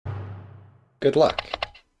Good luck.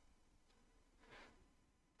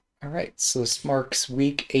 Alright, so this marks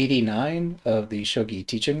week 89 of the Shogi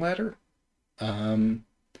teaching ladder. In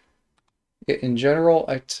general,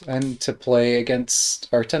 I tend to play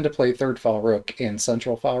third file rook and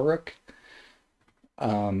central file rook.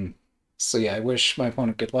 So yeah, I wish my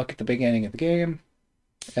opponent good luck at the beginning of the game,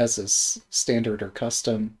 as is standard or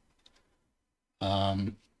custom.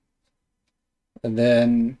 And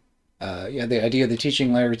then, yeah, the idea of the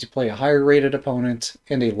teaching ladder is to play a higher rated opponent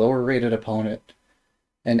and a lower rated opponent,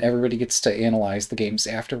 and everybody gets to analyze the games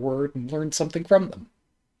afterward and learn something from them.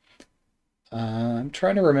 I'm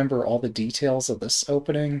trying to remember all the details of this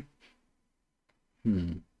opening.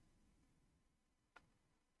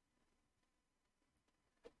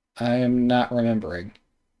 I am not remembering.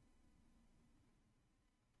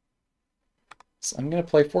 So I'm going to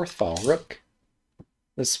play fourth file rook.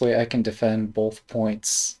 This way I can defend both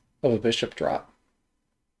points of a bishop drop.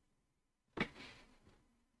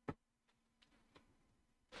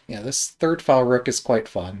 Yeah, this third file rook is quite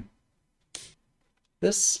fun.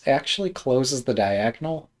 This actually closes the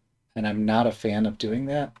diagonal, and I'm not a fan of doing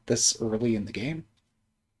that this early in the game.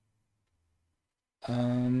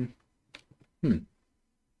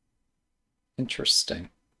 Interesting.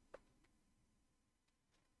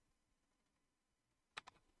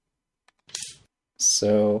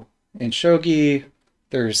 So, in Shogi,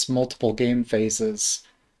 there's multiple game phases.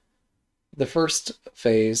 The first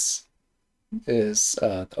phase is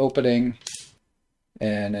the opening,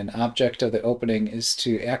 and an object of the opening is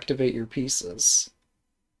to activate your pieces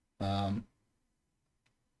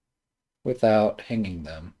without hanging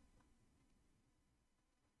them.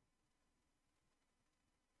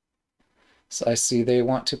 So I see they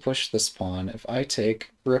want to push this pawn. If I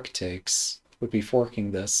take, rook takes, would be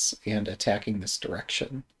forking this and attacking this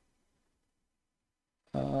direction.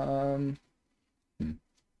 I'm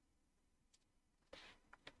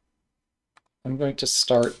going to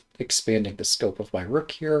start expanding the scope of my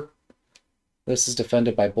rook here. This is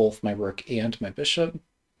defended by both my rook and my bishop.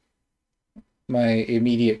 My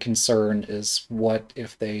immediate concern is what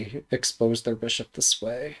if they expose their bishop this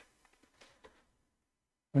way?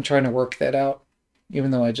 I'm trying to work that out,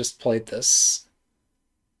 even though I just played this.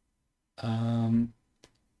 Well,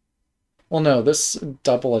 no, this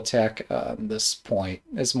double attack on this point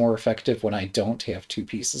is more effective when I don't have two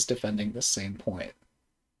pieces defending the same point.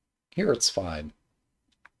 Here it's fine.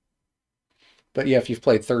 But yeah, if you've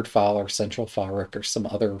played third file or central file rook or some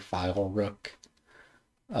other file rook,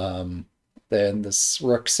 then this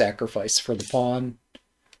rook sacrifice for the pawn,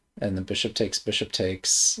 and the bishop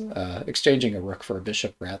takes, exchanging a rook for a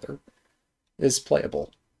bishop, rather, is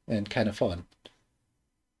playable and kind of fun.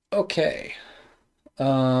 Okay.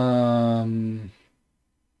 I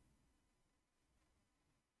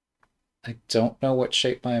don't know what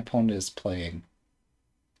shape my opponent is playing.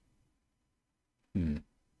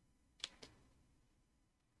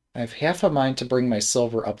 I have half a mind to bring my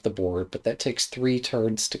silver up the board, but that takes 3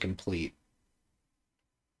 turns to complete.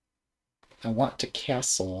 I want to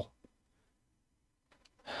castle.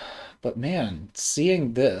 But man,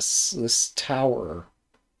 seeing this tower,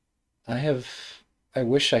 I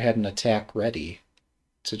wish I had an attack ready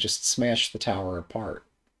to just smash the tower apart.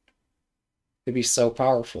 It'd be so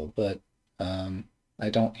powerful, but I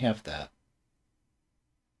don't have that.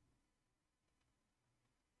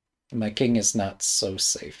 My king is not so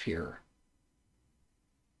safe here.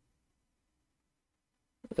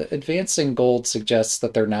 The advancing gold suggests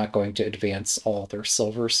that they're not going to advance all their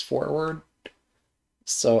silvers forward,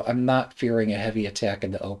 so I'm not fearing a heavy attack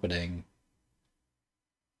in the opening.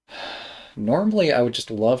 Normally, I would just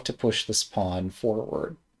love to push this pawn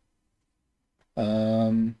forward.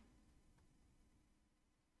 And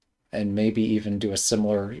maybe even do a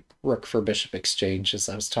similar rook for bishop exchange as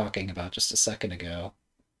I was talking about just a second ago.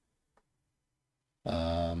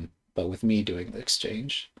 But with me doing the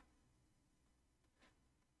exchange.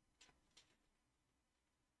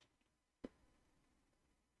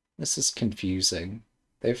 This is confusing.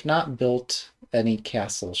 They've not built any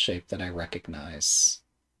castle shape that I recognize.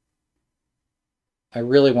 I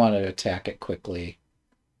really want to attack it quickly.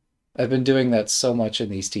 I've been doing that so much in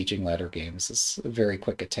these teaching ladder games, is very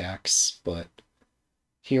quick attacks, but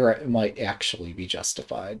here it might actually be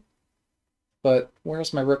justified. But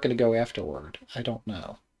where's my rook going to go afterward? I don't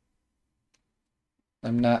know.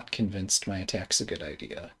 I'm not convinced my attack's a good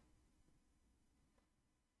idea.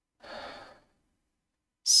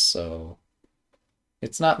 So,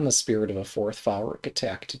 it's not in the spirit of a fourth file rook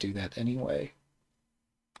attack to do that anyway.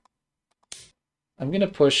 I'm going to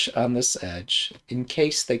push on this edge in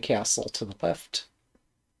case they castle to the left.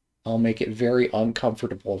 I'll make it very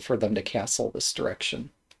uncomfortable for them to castle this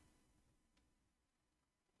direction.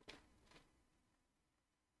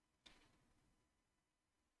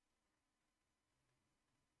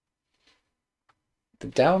 The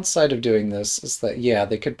downside of doing this is that, yeah,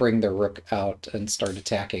 they could bring their rook out and start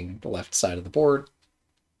attacking the left side of the board.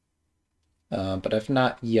 But I've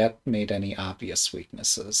not yet made any obvious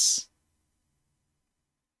weaknesses.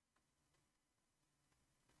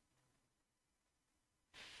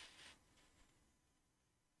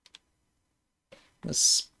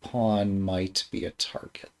 This pawn might be a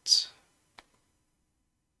target.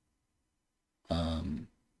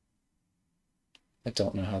 I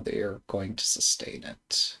don't know how they are going to sustain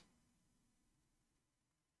it.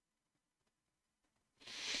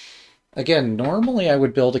 Again, normally I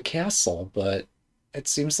would build a castle, but it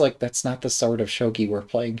seems like that's not the sort of shogi we're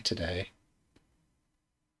playing today.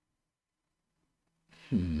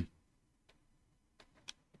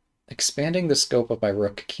 Expanding the scope of my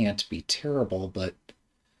rook can't be terrible, but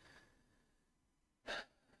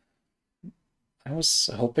I was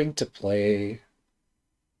hoping to play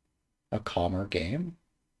a calmer game.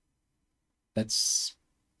 That's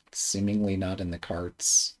seemingly not in the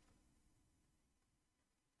cards.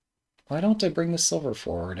 Why don't I bring the silver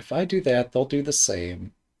forward? If I do that, they'll do the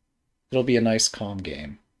same. It'll be a nice calm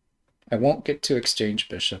game. I won't get to exchange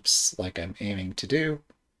bishops like I'm aiming to do,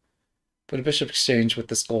 but a bishop exchange with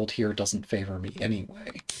this gold here doesn't favor me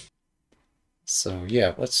anyway. So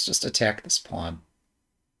yeah, let's just attack this pawn.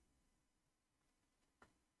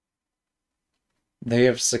 They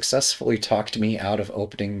have successfully talked me out of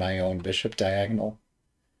opening my own bishop diagonal.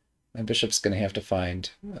 My bishop's going to have to find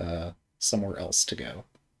somewhere else to go.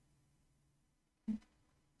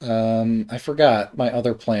 I forgot. My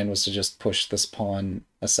other plan was to just push this pawn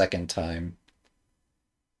a second time.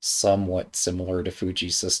 Somewhat similar to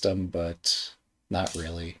Fuji's system, but not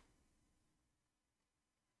really.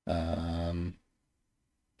 They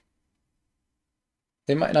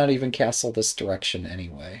might not even castle this direction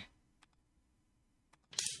anyway.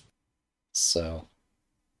 So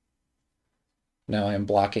now I'm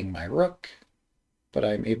blocking my rook, but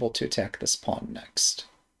I'm able to attack this pawn next.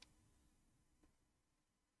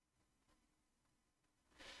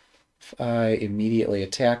 If I immediately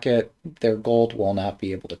attack it, their gold will not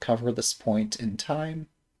be able to cover this point in time.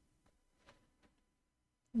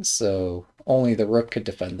 So only the rook could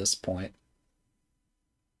defend this point.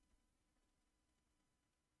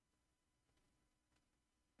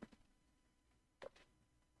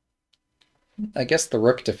 I guess the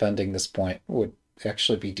rook defending this point would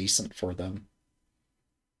actually be decent for them.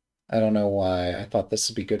 I don't know why. I thought this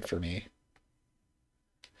would be good for me.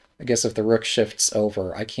 I guess if the rook shifts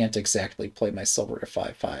over, I can't exactly play my silver to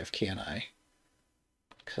 5-5, can I?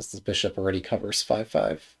 Because the bishop already covers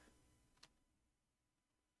 5-5.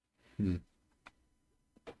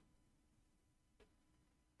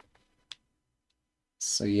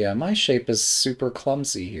 So yeah, my shape is super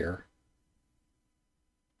clumsy here.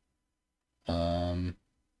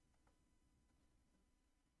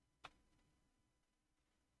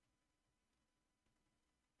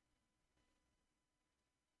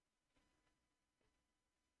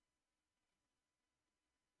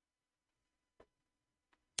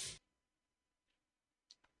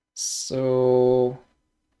 So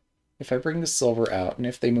if I bring the silver out, and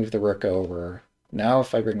if they move the rook over, now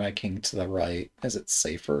if I bring my king to the right, is it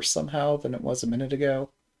safer somehow than it was a minute ago?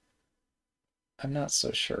 I'm not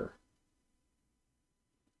so sure.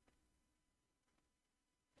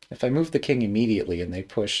 If I move the king immediately and they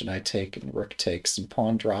push and I take and rook takes and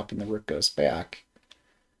pawn drop and the rook goes back,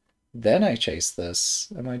 then I chase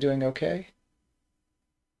this. Am I doing okay?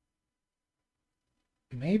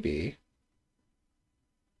 Maybe.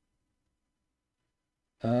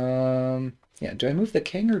 Yeah, do I move the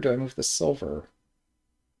king or do I move the silver?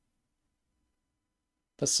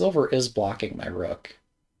 The silver is blocking my rook.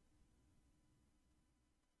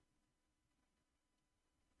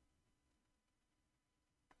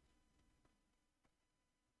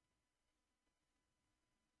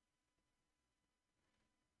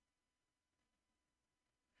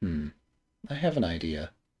 I have an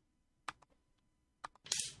idea.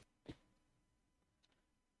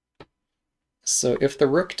 So if the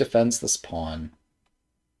rook defends this pawn,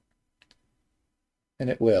 and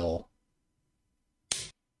it will,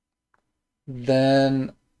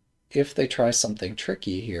 then if they try something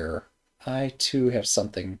tricky here, I too have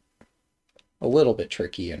something a little bit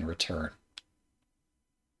tricky in return.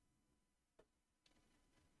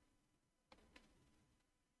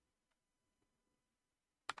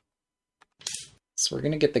 So we're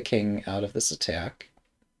going to get the king out of this attack.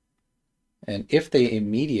 And if they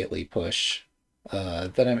immediately push,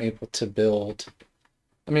 then I'm able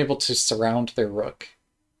to surround their rook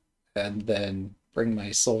and then bring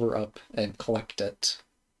my silver up and collect it.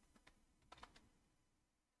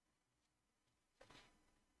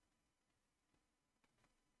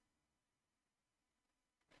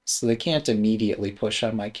 So they can't immediately push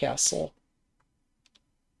on my castle.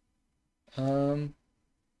 Um,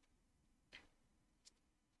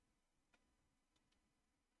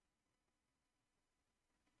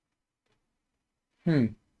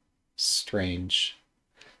 Strange.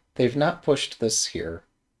 They've not pushed this here,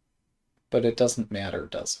 but it doesn't matter,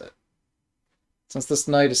 does it? Since this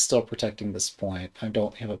knight is still protecting this point, I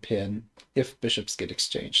don't have a pin. If bishops get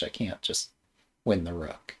exchanged, I can't just win the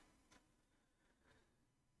rook.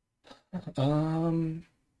 Um,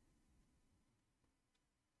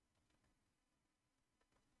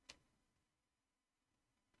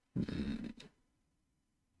 hmm.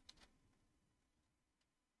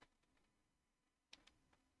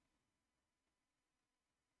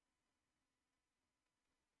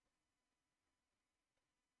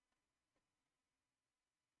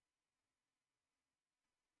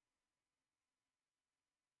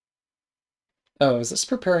 Oh, is this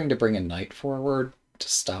preparing to bring a knight forward to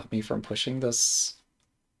stop me from pushing this?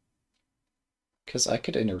 Because I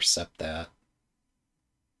could intercept that.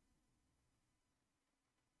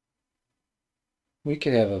 We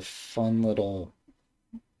could have a fun little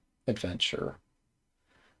adventure.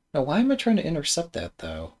 Now, why am I trying to intercept that,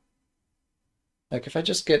 though? Like, if I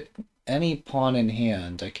just get any pawn in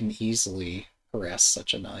hand, I can easily harass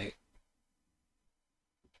such a knight.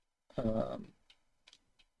 Um,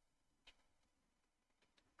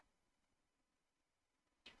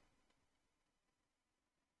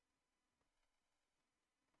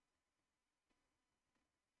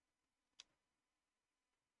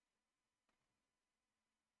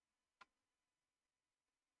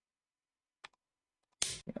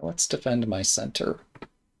 let's defend my center.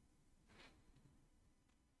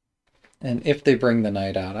 And if they bring the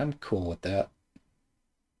knight out, I'm cool with that.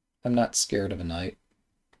 I'm not scared of a knight.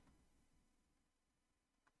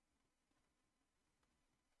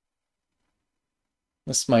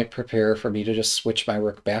 This might prepare for me to just switch my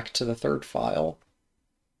rook back to the third file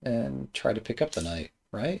and try to pick up the knight,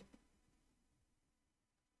 right?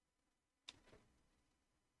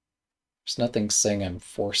 There's nothing saying I'm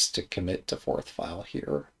forced to commit to fourth file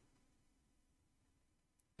here.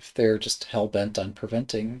 If they're just hell-bent on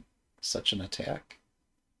preventing such an attack,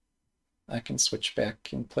 I can switch back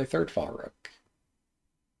and play third file rook.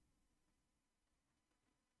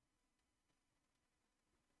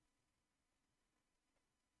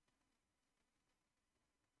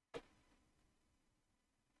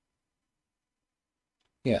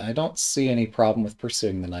 Yeah, I don't see any problem with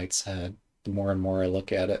pursuing the knight's head the more and more I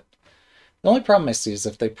look at it. The only problem I see is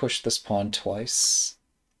if they push this pawn twice.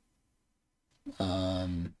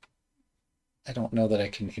 I don't know that I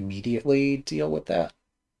can immediately deal with that.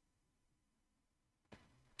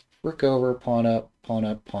 Rook over, pawn up, pawn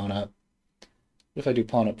up, pawn up. If I do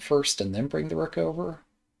pawn up first and then bring the rook over,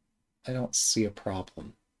 I don't see a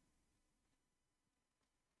problem.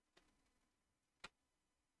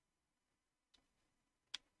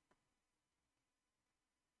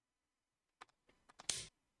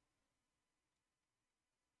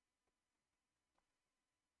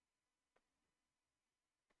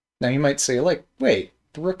 Now you might say, like, wait,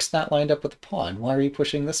 the rook's not lined up with the pawn. Why are you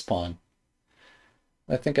pushing this pawn?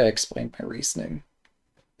 I think I explained my reasoning.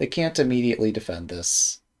 They can't immediately defend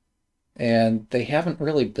this. And they haven't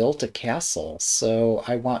really built a castle, so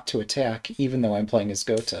I want to attack even though I'm playing as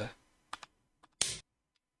Gotha.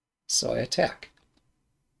 So I attack.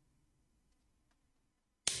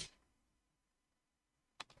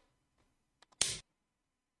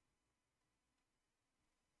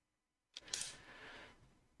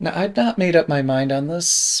 Now, I'd not made up my mind on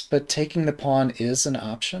this, but taking the pawn is an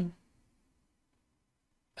option.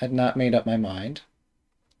 I'd not made up my mind.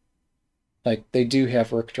 Like, they do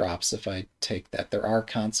have rook drops if I take that. There are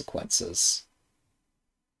consequences.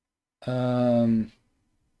 I'm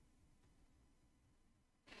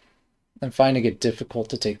finding it difficult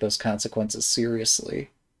to take those consequences seriously.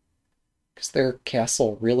 Because their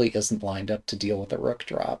castle really isn't lined up to deal with a rook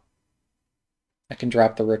drop. I can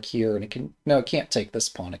drop the rook here, and it can... No, it can't take this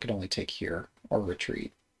pawn. It can only take here, or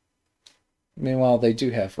retreat. Meanwhile, they do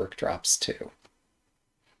have rook drops, too.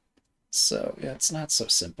 So, yeah, it's not so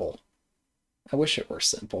simple. I wish it were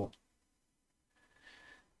simple.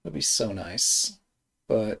 That'd be so nice.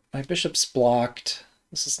 But my bishop's blocked.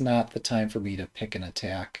 This is not the time for me to pick an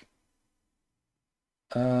attack.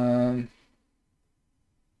 Because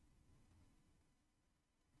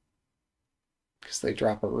they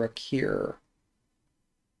drop a rook here.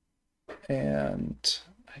 And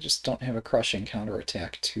I just don't have a crushing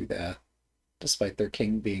counterattack to that, despite their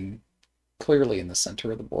king being clearly in the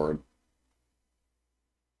center of the board.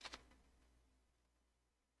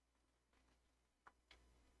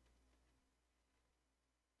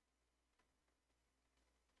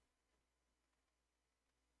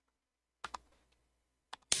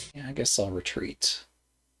 Yeah, I guess I'll retreat.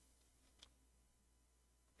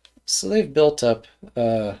 So they've built up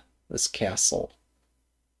this castle.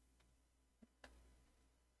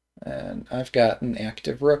 And I've got an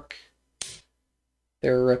active rook.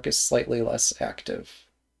 Their rook is slightly less active.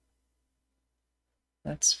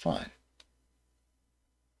 That's fine.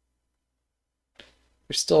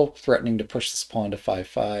 They're still threatening to push this pawn to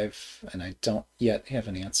 5-5, and I don't yet have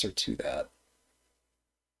an answer to that.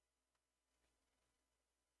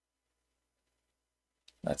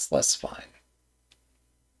 That's less fine.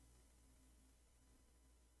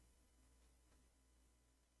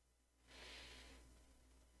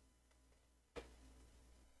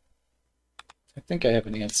 I think I have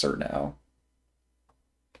an answer now.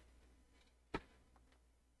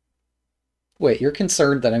 Wait, you're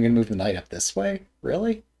concerned that I'm going to move the knight up this way?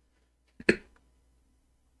 Really?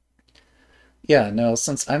 Yeah, no,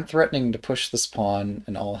 since I'm threatening to push this pawn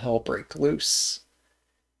and all hell break loose,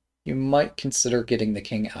 you might consider getting the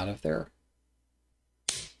king out of there.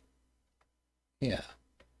 Yeah,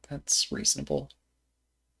 that's reasonable.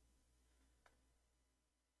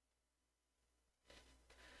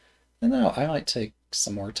 And now I might take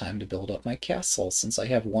some more time to build up my castle since I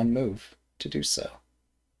have one move to do so.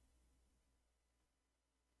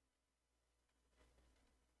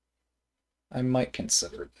 I might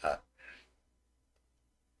consider that.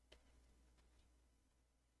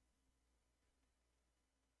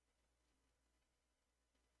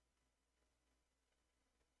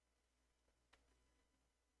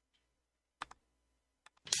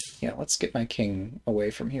 Yeah, let's get my king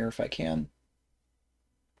away from here if I can.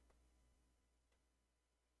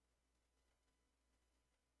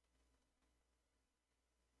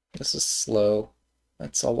 This is slow.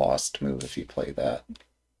 That's a lost move if you play that.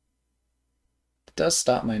 It does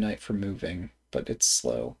stop my knight from moving, but it's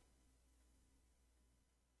slow.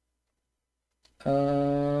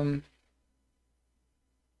 Hmm.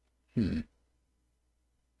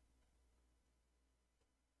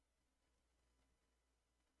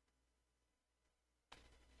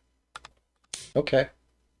 Okay.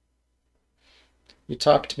 You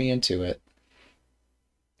talked me into it.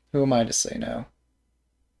 Who am I to say no?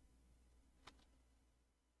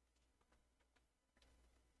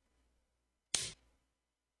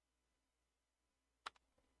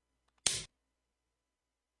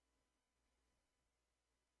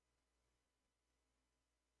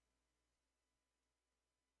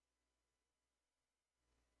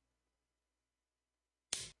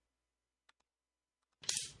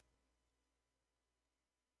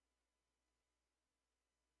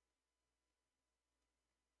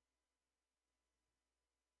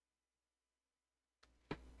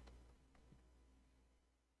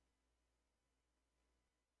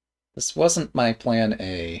 This wasn't my plan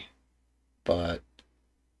A, but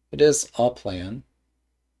it is a plan.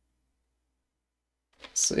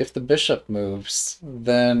 So if the bishop moves,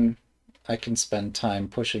 then I can spend time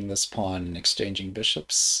pushing this pawn and exchanging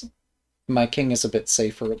bishops. My king is a bit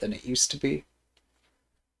safer than it used to be.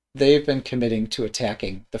 They've been committing to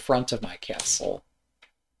attacking the front of my castle.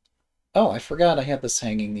 Oh, I forgot I had this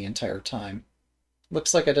hanging the entire time.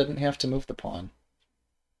 Looks like I didn't have to move the pawn.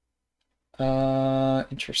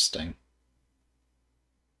 Interesting.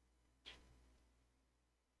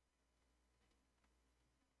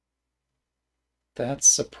 That's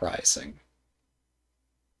surprising.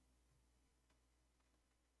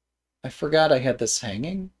 I forgot I had this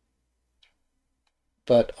hanging,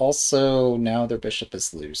 but also now their bishop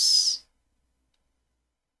is loose.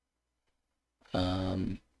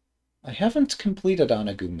 I haven't completed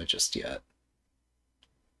Anaguma just yet.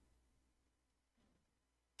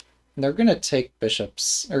 And they're going to take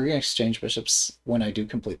bishops, or going to exchange bishops when I do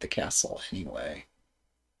complete the castle anyway.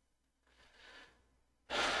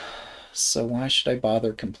 So why should I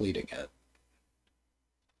bother completing it?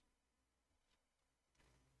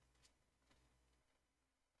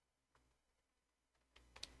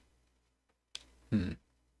 Hmm.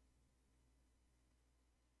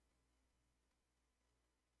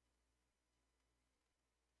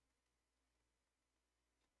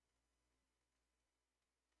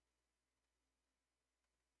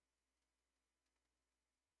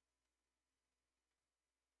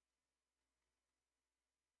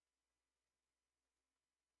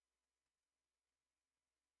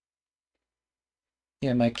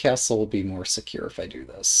 Yeah, my castle will be more secure if I do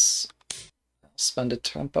this. I'll spend a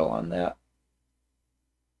tempo on that.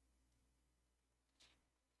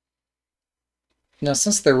 Now,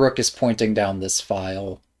 since the rook is pointing down this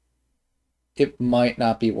file, it might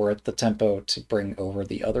not be worth the tempo to bring over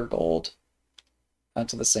the other gold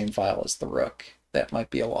onto the same file as the rook. That might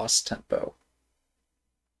be a lost tempo.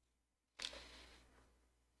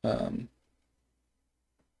 Um,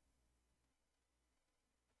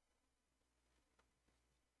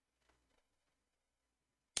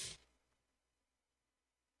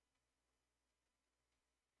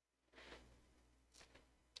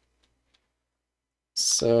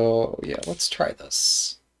 so yeah, let's try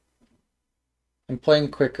this. I'm playing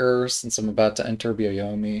quicker since I'm about to enter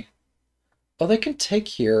Byoyomi. Oh, they can take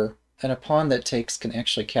here, and a pawn that takes can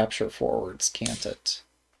actually capture forwards, can't it?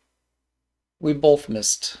 We both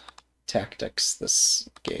missed tactics this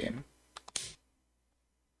game.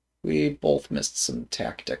 We both missed some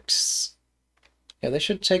tactics. Yeah, they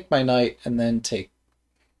should take my knight and then take,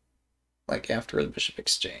 like, after the bishop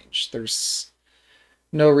exchange. There's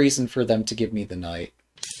no reason for them to give me the knight.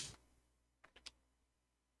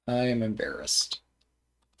 I am embarrassed.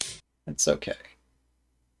 It's okay.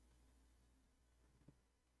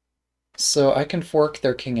 So I can fork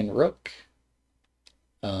their king and rook.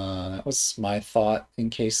 That was my thought in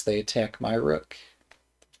case they attack my rook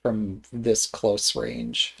from this close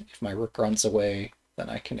range. If my rook runs away, then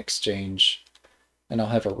I can exchange, and I'll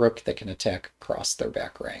have a rook that can attack across their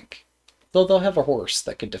back rank. Though they'll have a horse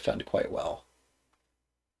that can defend quite well.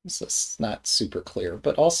 This is not super clear,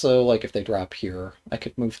 but also, like, if they drop here, I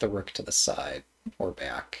could move the rook to the side or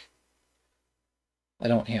back. I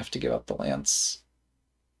don't have to give up the lance.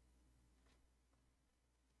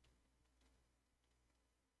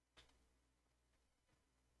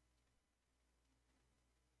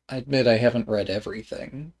 I admit I haven't read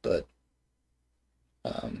everything, but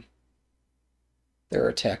their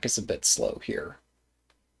attack is a bit slow here.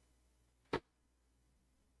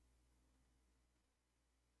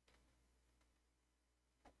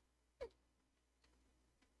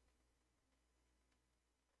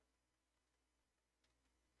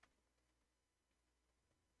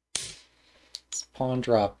 This pawn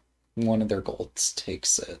drop, one of their golds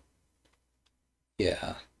takes it.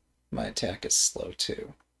 Yeah, my attack is slow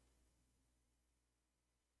too.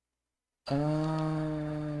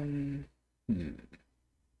 Um, hmm.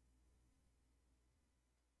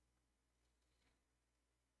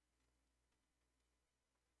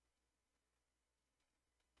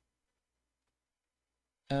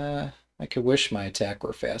 I could wish my attack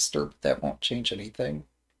were faster, but that won't change anything.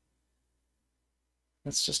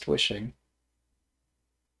 That's just wishing.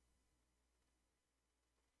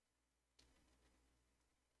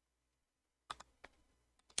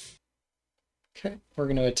 Okay, we're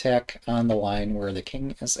going to attack on the line where the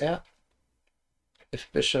king is at.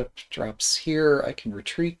 If bishop drops here, I can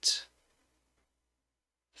retreat.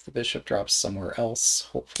 If the bishop drops somewhere else,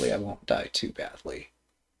 hopefully I won't die too badly.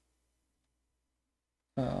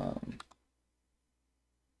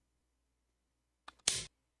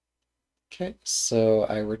 Okay, so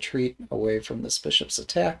I retreat away from this bishop's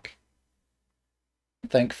attack.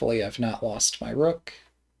 Thankfully, I've not lost my rook.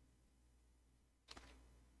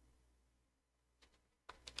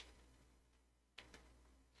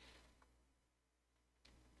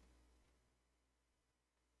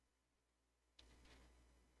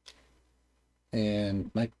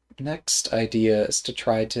 And my next idea is to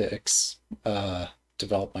try to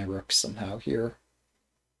develop my rook somehow here.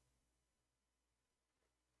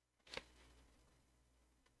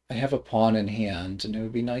 I have a pawn in hand, and it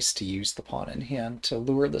would be nice to use the pawn in hand to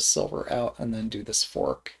lure the silver out and then do this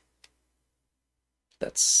fork.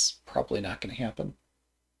 That's probably not going to happen.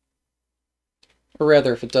 Or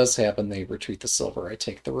rather, if it does happen, they retreat the silver, I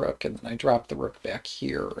take the rook, and then I drop the rook back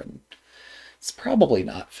here, and it's probably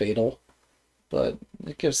not fatal, but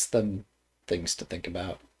it gives them things to think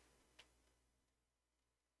about.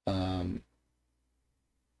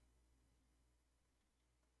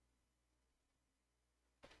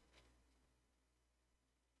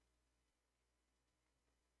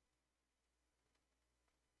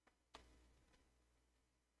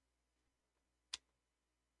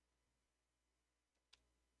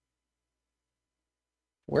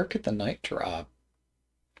 Where could the knight drop?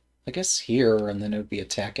 I guess here, and then it would be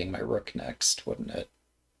attacking my rook next, wouldn't it?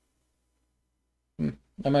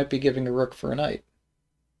 I might be giving a rook for a knight.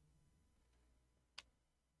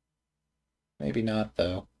 Maybe not,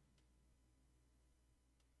 though.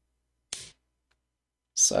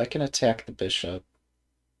 So I can attack the bishop.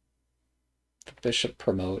 The bishop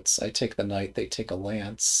promotes. I take the knight, they take a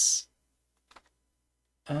lance.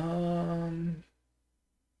 I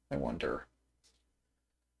wonder.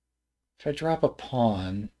 If I drop a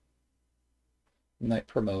pawn, knight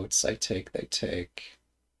promotes, I take, they take.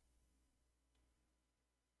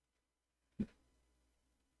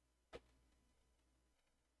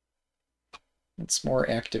 It's more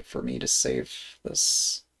active for me to save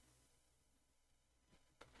this.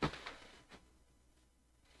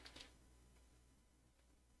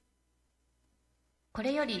 こ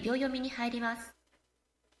れより秒読みに入ります。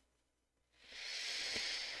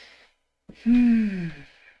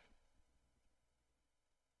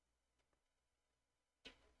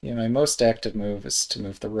Yeah, my most active move is to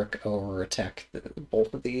move the rook over, attack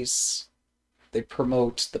both of these. They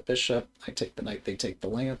promote the bishop. I take the knight, they take the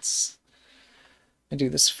lance. I do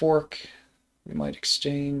this fork. We might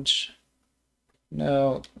exchange.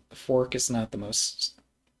 No, the fork is not the most...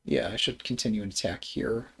 Yeah, I should continue an attack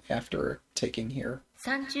here after taking here.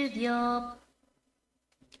 30秒。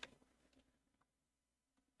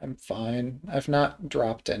I'm fine. I've not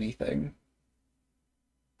dropped anything.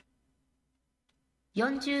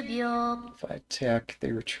 40秒。If I attack,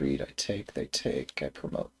 they retreat. I take, they take. I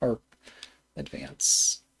promote, or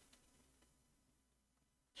advance.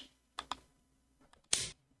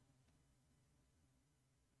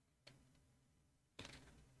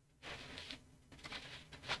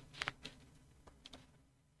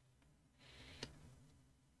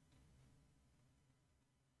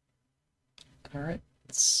 Alright,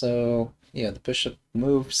 so yeah, the bishop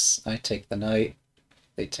moves. I take the knight.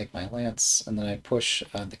 They take my lance, and then I push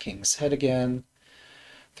the king's head again,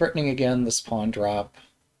 threatening again this pawn drop,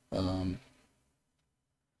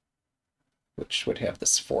 which would have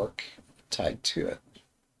this fork tied to it.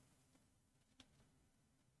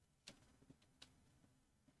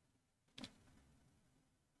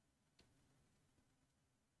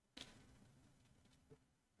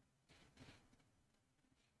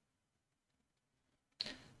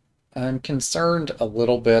 I'm concerned a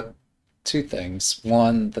little bit, two things.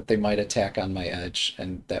 One, that they might attack on my edge,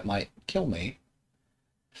 and that might kill me.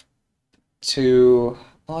 Two,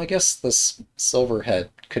 well, I guess this silver head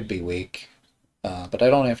could be weak, but I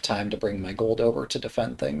don't have time to bring my gold over to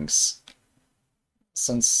defend things.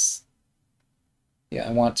 Since, yeah,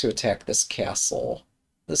 I want to attack this castle.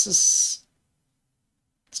 This is...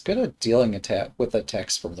 It's good at dealing with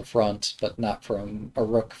attacks from the front, but not from a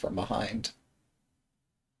rook from behind.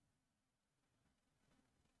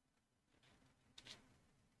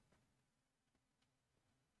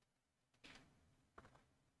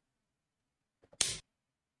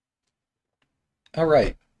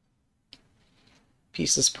 Alright.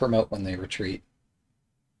 Pieces promote when they retreat.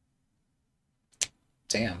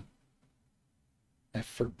 Damn. I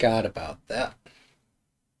forgot about that.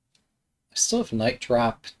 I still have knight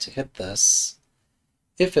drop to hit this.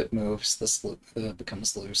 If it moves, this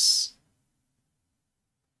becomes loose.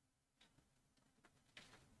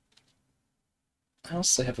 I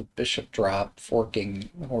also have a bishop drop, forking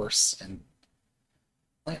horse, and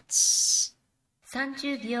lance.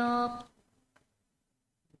 30秒。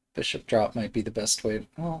Bishop drop might be the best way.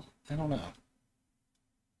 Well, I don't know.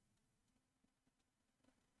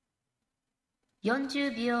 40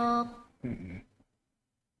秒。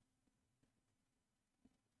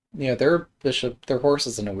Yeah, their horse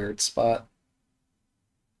is in a weird spot.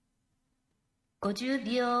 50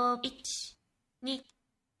秒。1、2、3、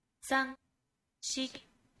4、5、6。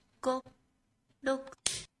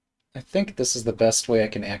I think this is the best way I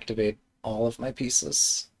can activate all of my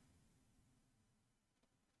pieces.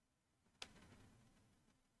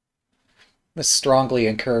 This strongly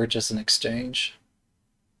encourages an exchange,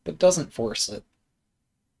 but doesn't force it.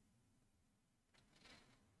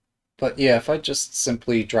 But yeah, if I just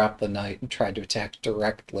simply drop the knight and try to attack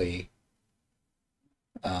directly,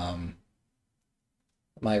 my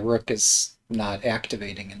rook is not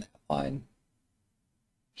activating in that line.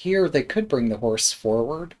 Here, they could bring the horse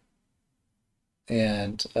forward,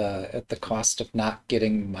 and at the cost of not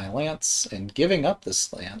getting my lance and giving up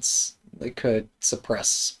this lance, they could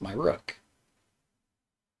suppress my rook,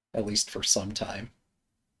 at least for some time.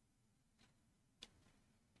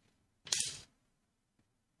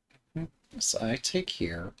 So I take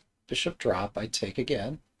here, bishop drop, I take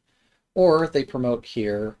again, or they promote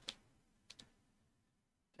here,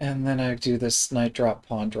 and then I do this knight drop,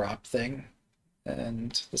 pawn drop thing,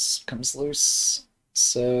 and this comes loose.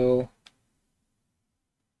 So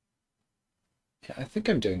yeah, I think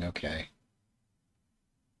I'm doing okay.30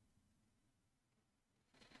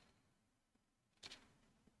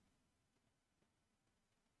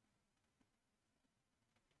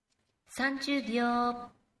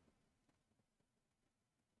秒。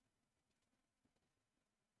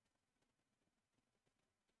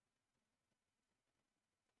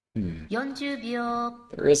40秒。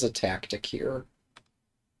There is a tactic here.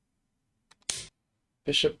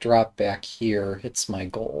 Bishop drop back here hits my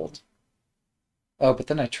gold. Oh, but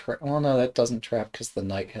then I trap. Well, no, that doesn't trap because the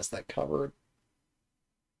knight has that covered.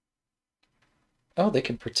 Oh, they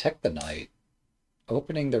can protect the knight,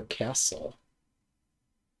 opening their castle.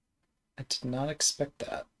 I did not expect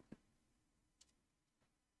that.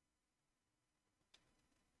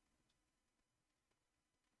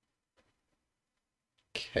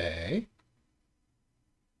 Okay.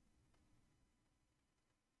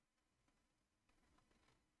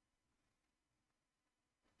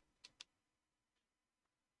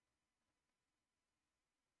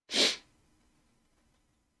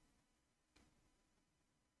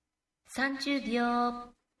 $30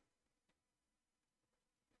秒、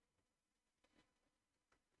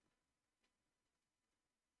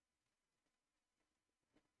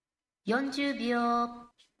40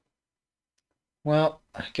秒、Well,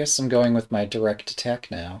 I guess I'm going with my direct attack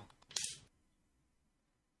now.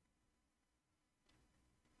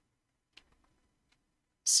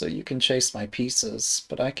 So you can chase my pieces,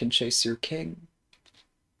 but I can chase your king.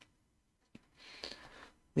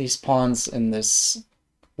 These pawns in this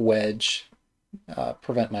wedge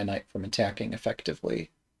prevent my knight from attacking effectively,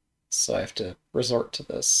 so I have to resort to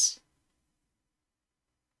this.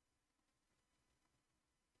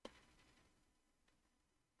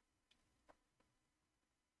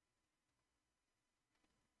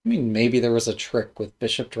 I mean, maybe there was a trick with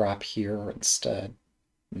bishop drop here instead,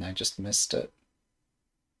 and I just missed it.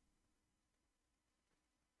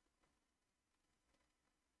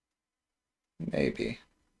 Maybe.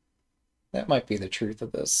 That might be the truth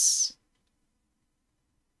of this.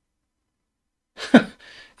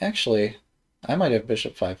 Actually, I might have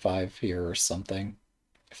bishop 5-5 here or something,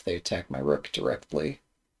 if they attack my rook directly.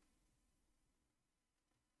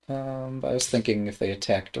 But I was thinking if they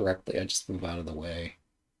attack directly, I just move out of the way.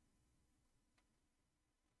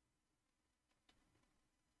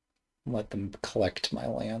 Let them collect my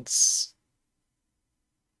lance.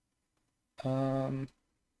 Um,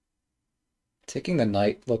 Taking the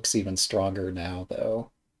knight looks even stronger now, though.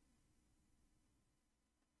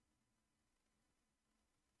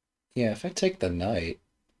 Yeah, if I take the knight,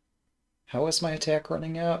 how is my attack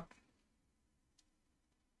running out?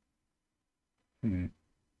 It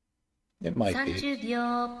might be. 30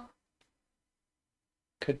秒、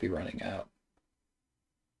Could be running out.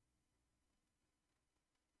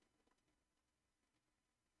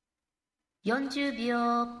 40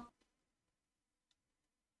秒、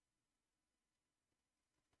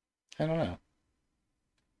I don't know.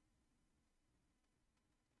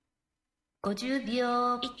 50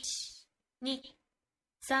秒、1、2、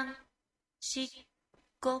3、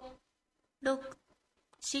4、5、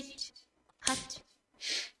6、7、8。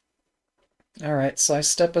Alright, so I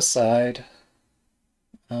step aside.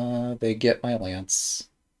 They get my lance.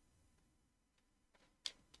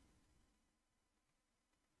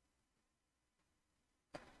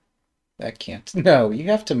 That can't. No, you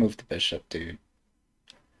have to move the bishop, dude.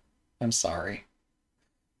 I'm sorry.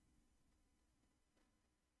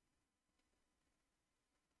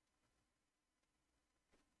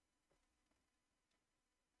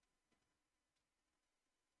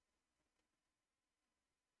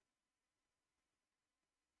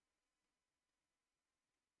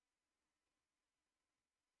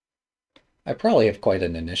 I probably have quite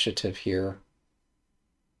an initiative here.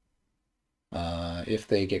 If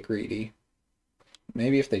they get greedy.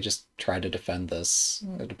 Maybe if they just try to defend this,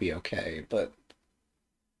 it'll be okay, but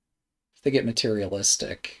if they get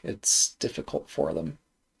materialistic, it's difficult for them.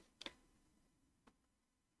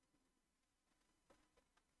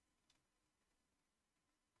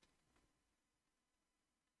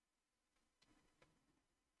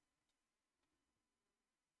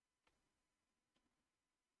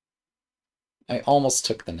 I almost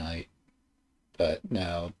took the knight, but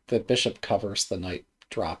no, the bishop covers the knight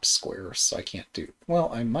drop square, so I can't do...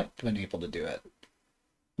 Well, I might have been able to do it.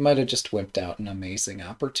 Might have just wimped out an amazing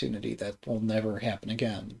opportunity that will never happen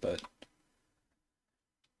again, but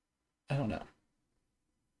I don't know.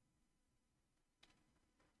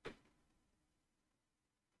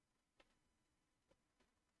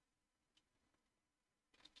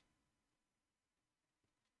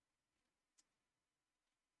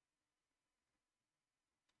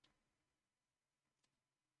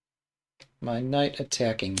 My knight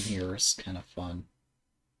attacking here is kind of fun.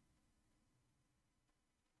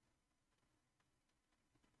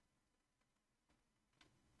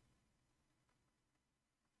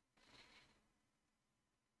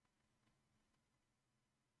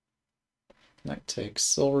 Knight takes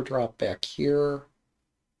silver drop back here.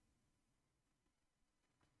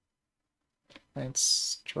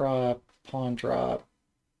 Knight's drop, pawn drop.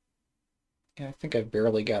 Yeah, I think I've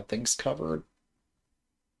barely got things covered.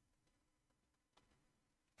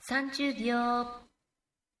 30秒、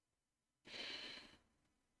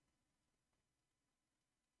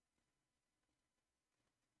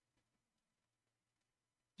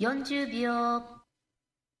40秒、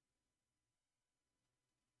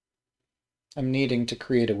I'm needing to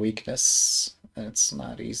create a weakness, and it's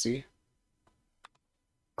not easy.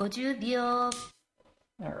 50秒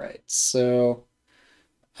Alright, so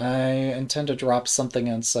I intend to drop something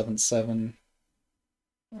on 7-7,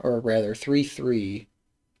 or rather 3-3.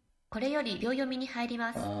 これより秒読みに入り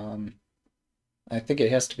ます。I think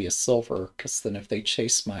it has to be a silver, because then if they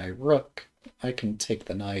chase my rook, I can take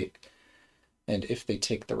the knight. And if they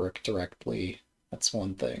take the rook directly, that's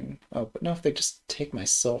one thing. Oh, but no, if they just take my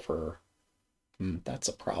silver, that's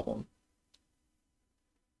a problem.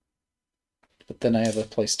 But then I have a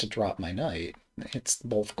place to drop my knight. It's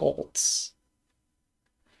both golds.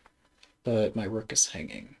 But my rook is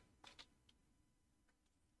hanging.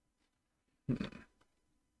 Hmm.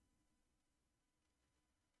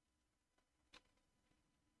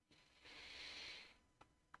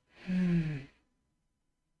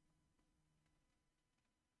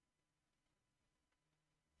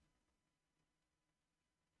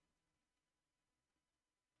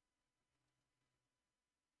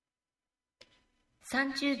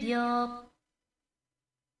 30秒。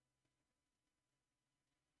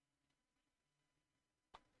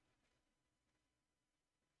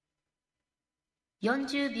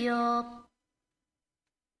40秒。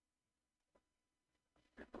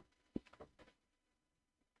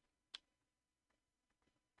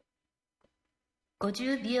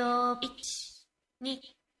50秒。1、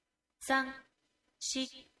2、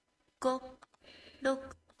3、4、5、6。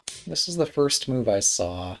This is the first move I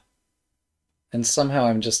saw, and somehow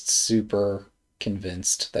I'm just super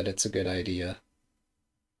convinced that it's a good idea.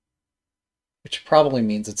 Which probably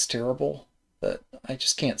means it's terrible, but I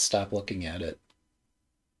just can't stop looking at it.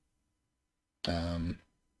 I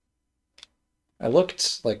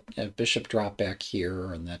looked like a bishop drop back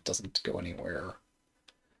here, and that doesn't go anywhere.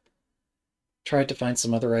 Tried to find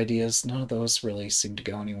some other ideas. None of those really seem to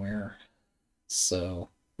go anywhere. So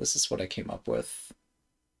this is what I came up with.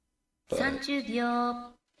 But 30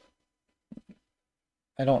秒。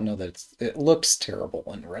I don't know that it looks terrible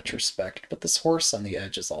in retrospect, but this horse on the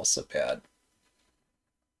edge is also bad.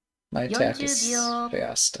 My attack is 40秒。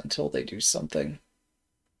fast until they do something.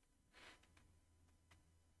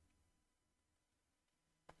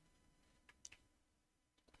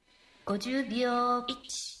 50秒。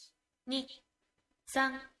1、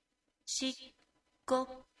2、3、4、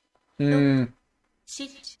5、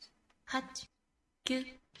6、7、8、9。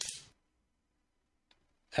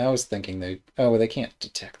I was thinking they can't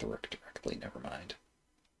attack the rook directly, never mind.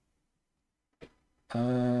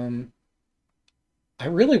 I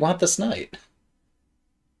really want this knight.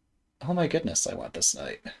 Oh my goodness, I want this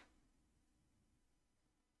knight.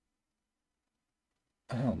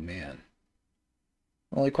 Oh man.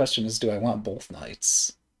 The only question is, do I want both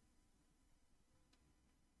knights?30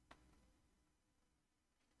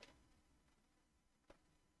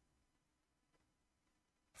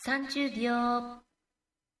秒。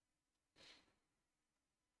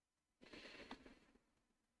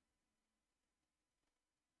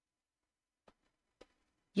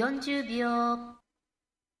40秒。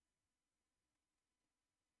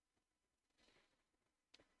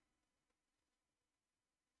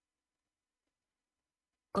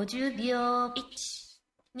50秒。1、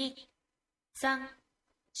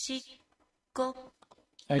2、3、4、5、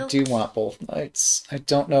I do want both knights. I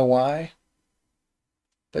don't know why,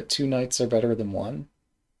 but two knights are better than one.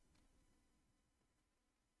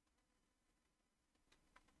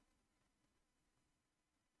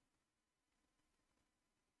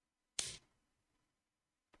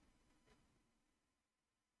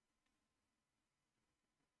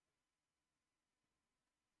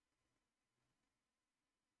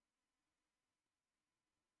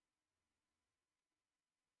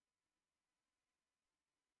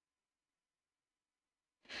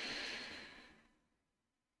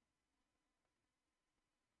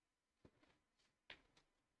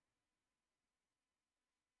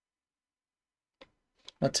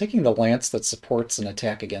 Now, taking the lance that supports an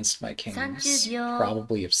attack against my king is 30秒。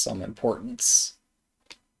probably of some importance.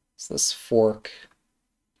 It's this fork.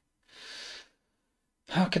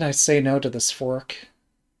 How can I say no to this fork?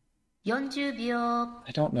 40秒。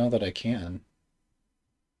I don't know that I can.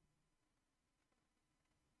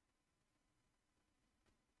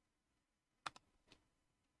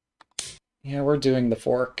 Yeah, we're doing the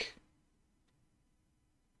fork.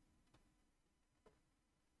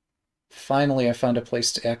 Finally, I found a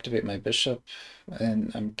place to activate my bishop,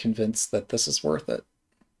 and I'm convinced that this is worth it.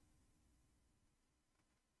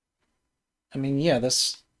 I mean, yeah,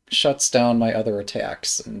 this shuts down my other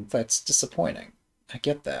attacks, and that's disappointing. I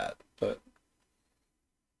get that, but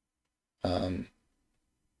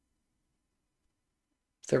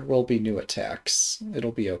there will be new attacks.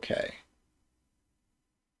 It'll be okay.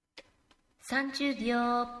 30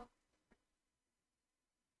秒。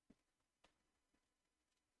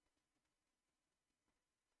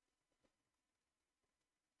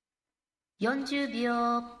40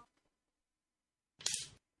秒。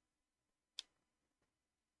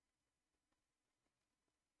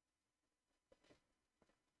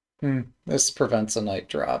This prevents a night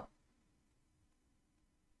drop.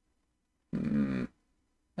 I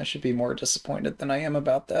should be more disappointed than I am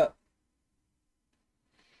about that.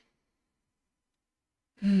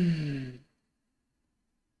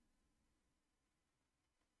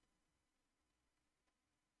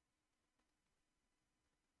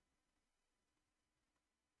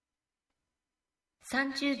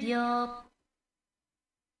 30秒。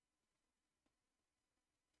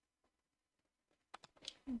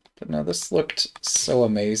But no, this looked so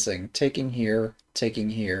amazing. Taking here,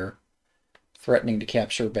 threatening to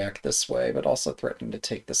capture back this way, but also threatening to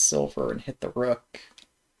take the silver and hit the rook.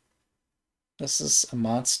 This is a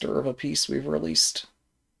monster of a piece we've released.30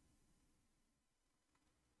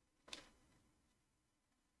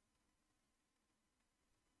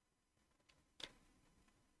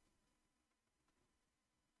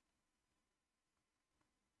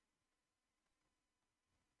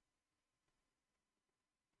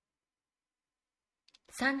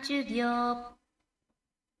秒。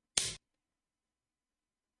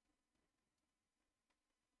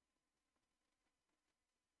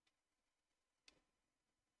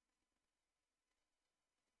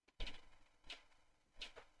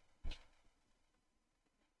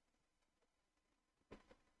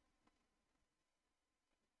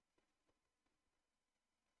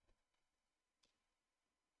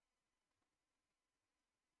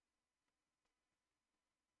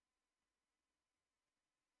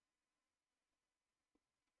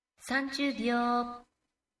30秒。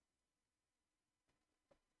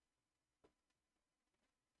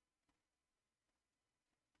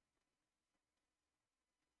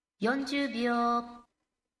40秒。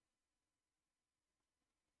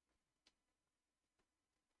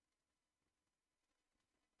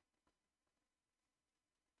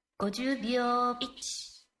50秒。1、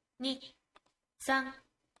2、3。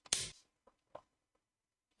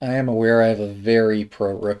I am aware I have a very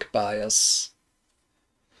pro-rook bias.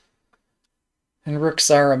 And rooks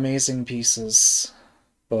are amazing pieces,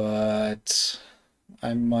 but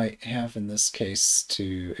I might have in this case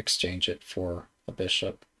to exchange it for a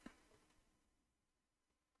bishop.30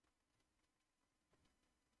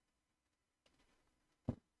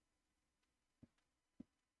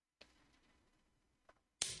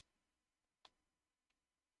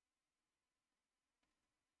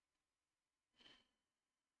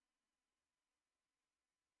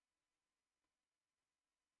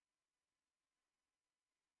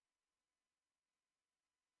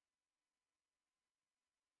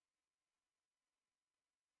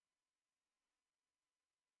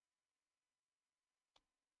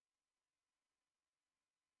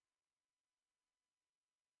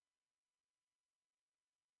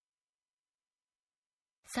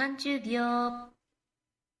秒。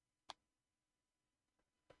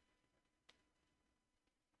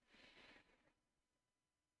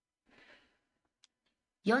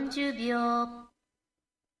40秒。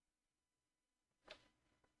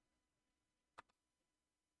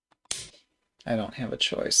I don't have a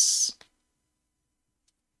choice.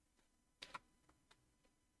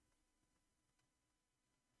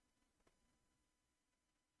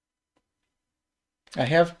 I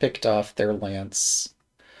have picked off their lance.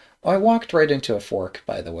 Oh, I walked right into a fork,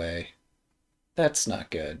 by the way. That's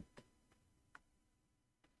not good.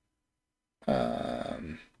 I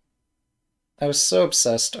was so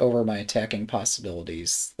obsessed over my attacking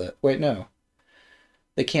possibilities that... Wait, no.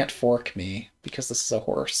 They can't fork me because this is a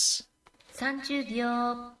horse. 30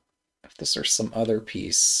秒。If this were some other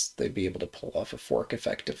piece, they'd be able to pull off a fork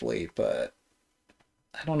effectively, but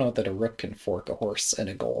I don't know that a rook can fork a horse and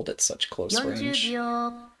a gold at such close range. 40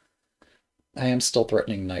秒。I am still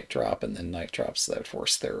threatening night drop, and then night drops that would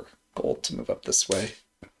force their gold to move up this way.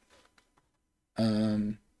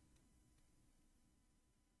 I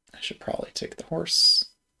should probably take the horse,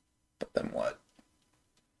 but then what?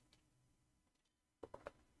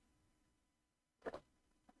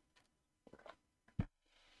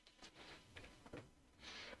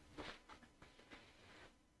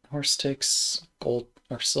 Horse takes gold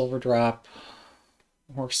or silver drop.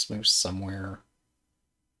 Horse moves somewhere.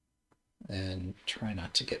 And try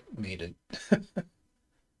not to get mated.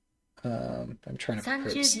 I'm trying to prepare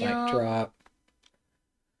this night drop.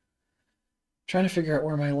 Trying to figure out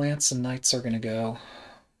where my lance and knights are going to go.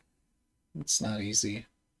 It's not easy.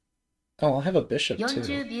 Oh, I'll have a bishop too.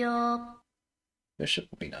 40秒。Bishop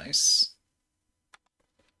will be nice.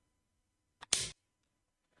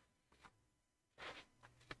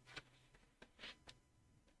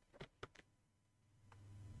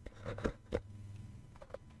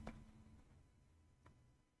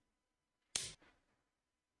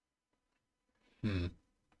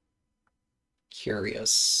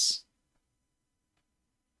 curious.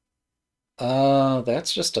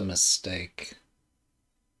 That's just a mistake.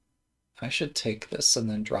 I should take this and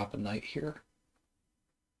then drop a knight here.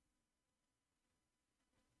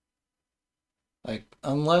 Like,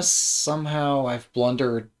 unless somehow I've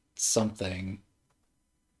blundered something,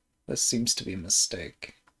 this seems to be a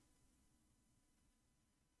mistake.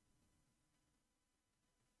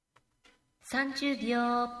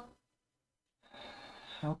 $30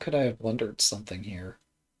 How could I have blundered something here?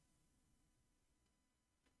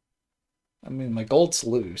 I mean, my gold's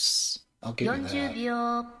loose. I'll give you that. 40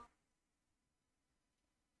秒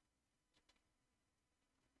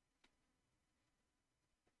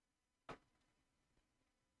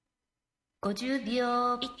 50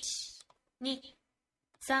秒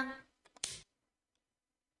 1、2、3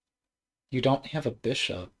 You don't have a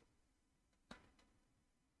bishop.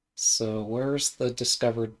 So where's the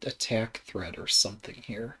discovered attack thread or something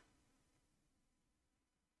here?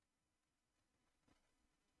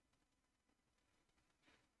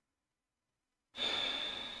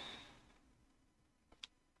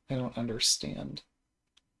 I don't understand.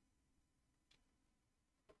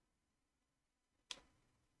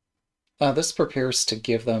 This prepares to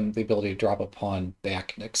give them the ability to drop a pawn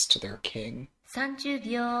back next to their king 30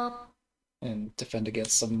秒 and defend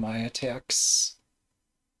against some of my attacks.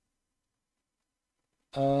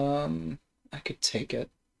 I could take it.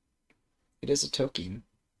 It is a token.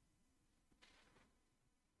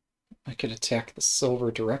 I could attack the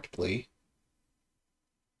silver directly.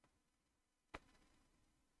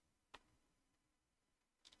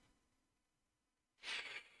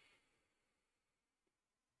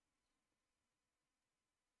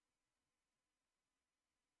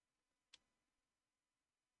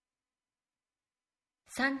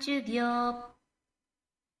 $30秒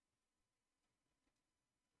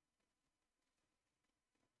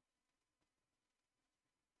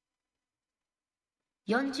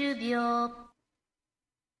 40秒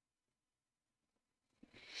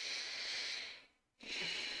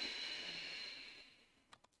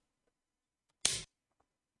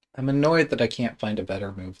I'm annoyed that I can't find a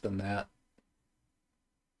better move than that.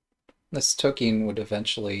 This token would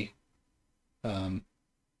eventually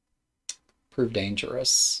prove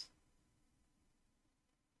dangerous.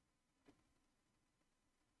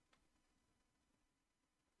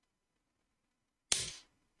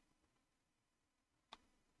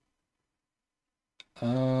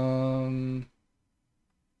 Um,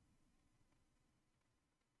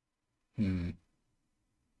 hmm.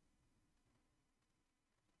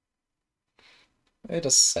 Wait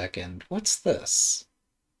a second. What's this?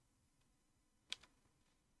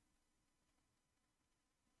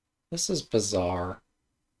 This is bizarre.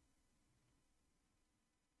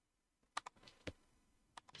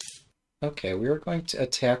 Okay, we are going to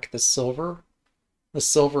attack the silver. The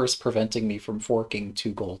silver is preventing me from forking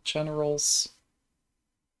 2 gold generals.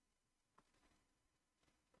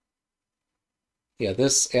 Yeah,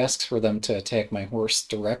 this asks for them to attack my horse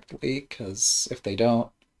directly, because if they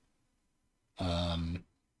don't,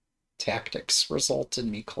 tactics result in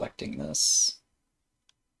me collecting this.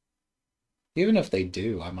 Even if they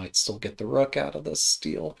do, I might still get the rook out of this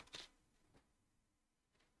deal.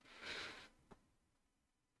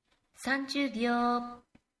 30秒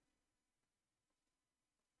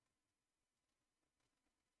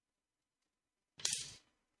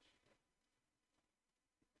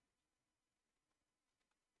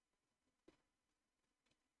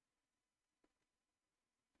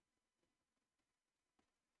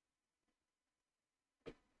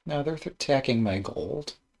Now they're attacking my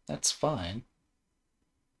gold. That's fine.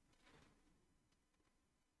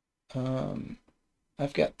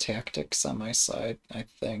 I've got tactics on my side, I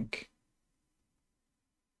think.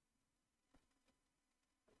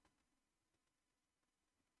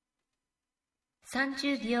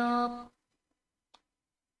 $30秒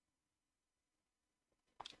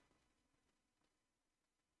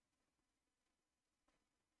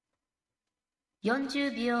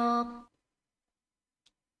 40秒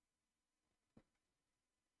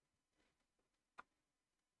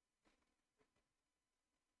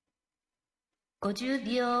 50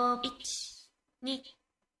秒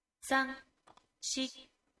 1、2、3、4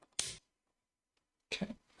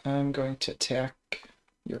 Okay, I'm going to attack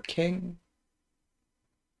your king.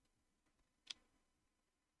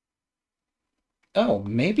 Oh,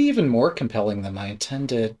 maybe even more compelling than I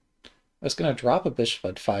intended. I was going to drop a bishop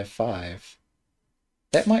at 5-5.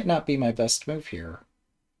 That might not be my best move here.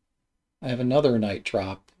 I have another knight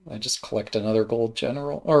drop. I just collect another gold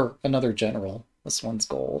general, or another general. This one's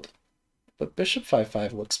gold. But bishop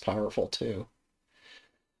 5-5 looks powerful too.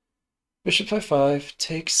 Bishop 5-5,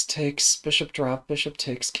 takes, bishop drop, bishop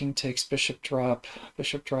takes, king takes, bishop drop,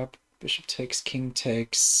 bishop takes, king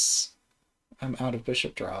takes. I'm out of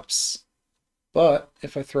bishop drops. But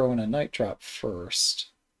if I throw in a knight drop first,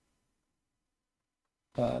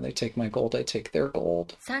 they take my gold, I take their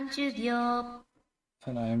gold. 30秒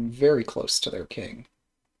And I'm very close to their king.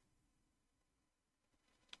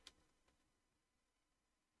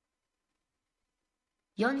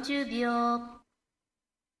秒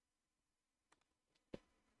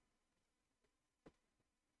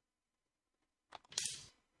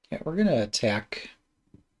Yeah, we're going to attack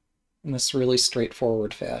in this really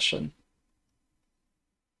straightforward fashion.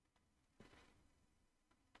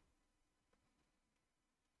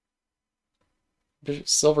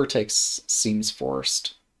 Silver takes seems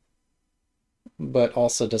forced, but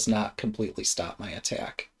also does not completely stop my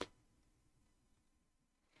attack.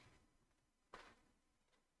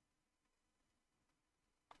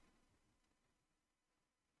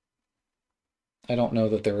 I don't know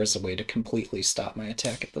that there is a way to completely stop my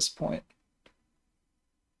attack at this point.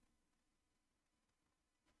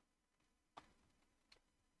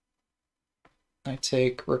 I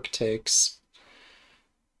take, rook takes.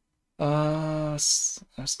 I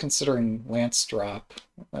was considering lance drop.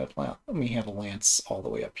 Let me have a lance all the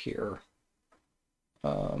way up here.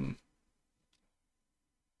 Um,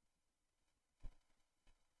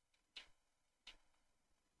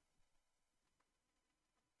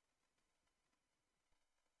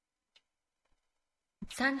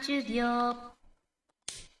 30秒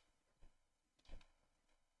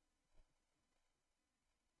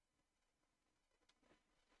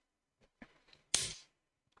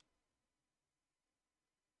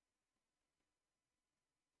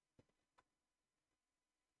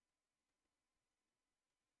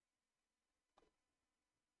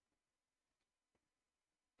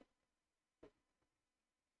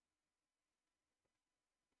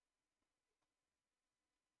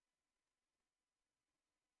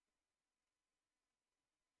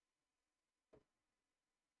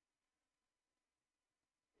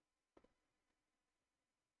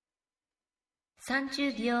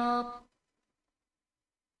 30秒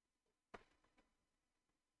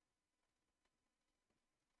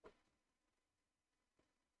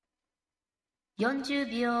 40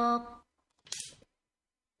秒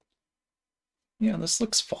yeah, this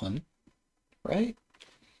looks fun, right?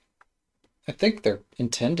 I think they're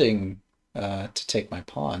intending to take my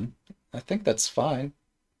pawn. I think that's fine.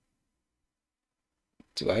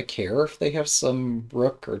 Do I care if they have some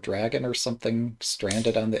rook or dragon or something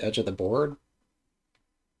stranded on the edge of the board?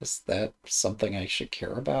 Is that something I should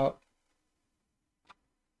care about?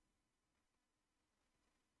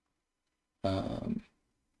 Um,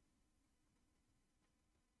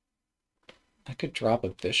 I could drop a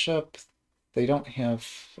bishop. They don't have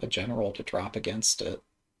a general to drop against it.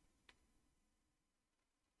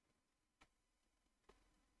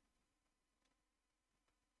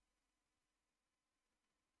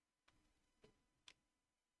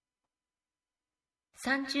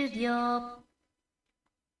秒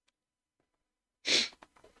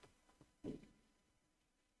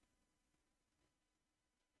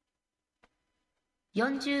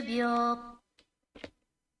 40秒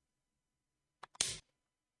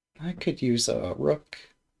I could use a rook.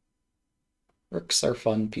 Rooks are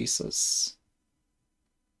fun pieces.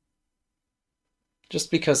 Just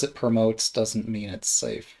because it promotes doesn't mean it's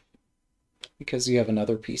safe, because you have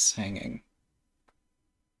another piece hanging.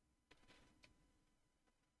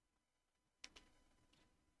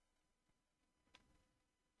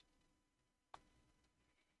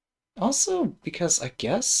 Also, because I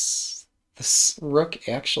guess this rook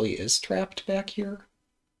actually is trapped back here.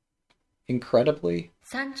 Incredibly.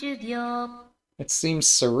 30秒 It seems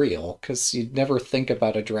surreal, because you'd never think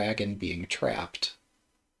about a dragon being trapped.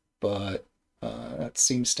 But that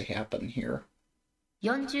seems to happen here.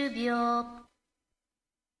 40秒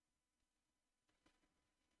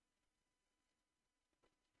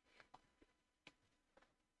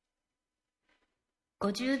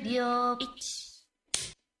 50秒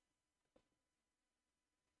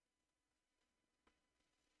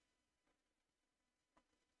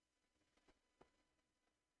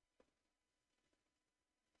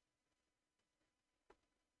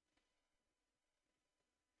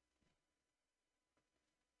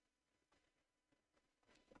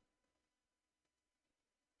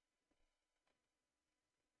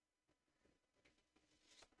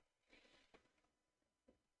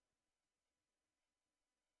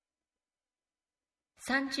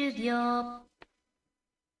 1秒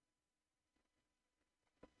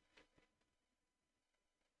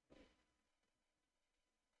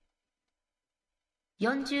 40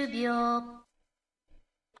 40秒。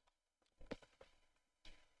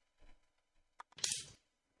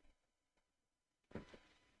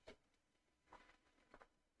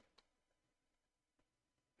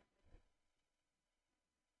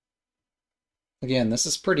Again, this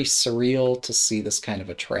is pretty surreal to see this kind of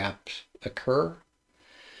a trap occur.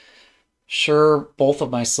 Sure, both of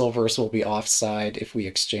my silvers will be offside if we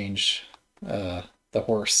exchange the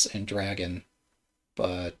horse and dragon,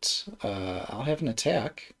 but I'll have an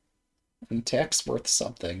attack. An attack's worth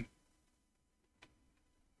something.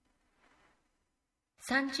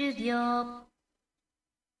 30秒。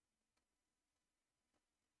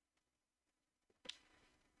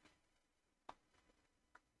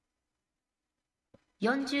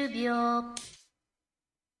40秒。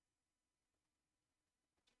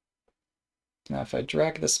Now, if I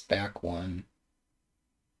drag this back one,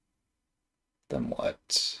 then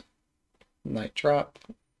what? Night drop?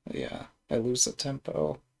 Yeah, I lose a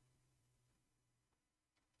tempo.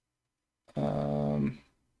 I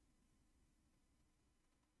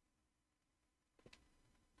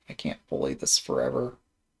can't bully this forever.30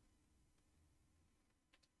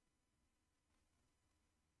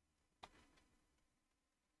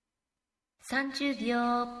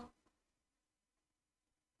秒。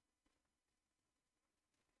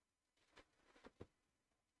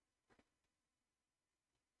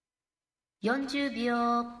40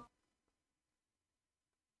秒。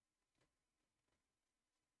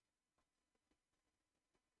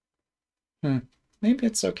Maybe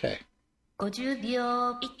it's okay. 50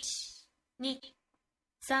秒。1、2、3、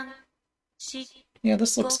4、Yeah,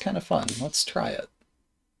 this looks 5。kind of fun. Let's try it.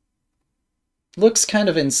 Looks kind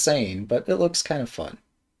of insane, but it looks kind of fun.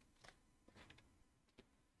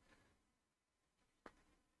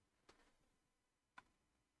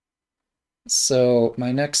 So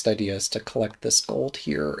my next idea is to collect this gold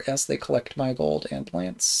here as they collect my gold and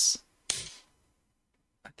lance.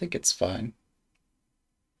 I think it's fine.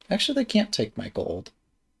 Actually, they can't take my gold.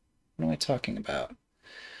 What am I talking about?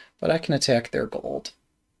 But I can attack their gold.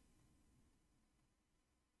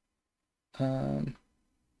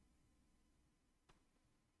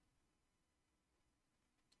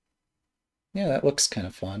 Yeah, that looks kind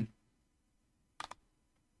of fun.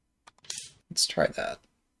 Let's try that.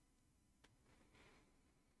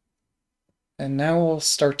 And now we'll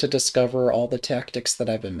start to discover all the tactics that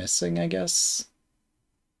I've been missing, I guess.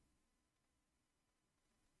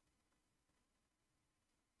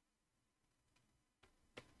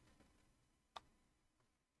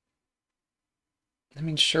 I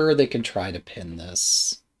mean, sure, they can try to pin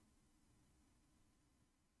this.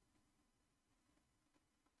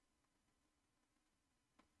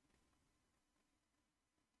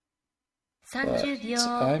 But 30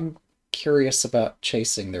秒。I'm curious about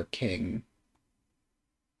chasing their king.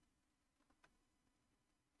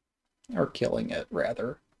 Or killing it,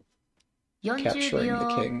 rather. 40 Capturing the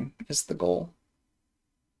秒。king is the goal.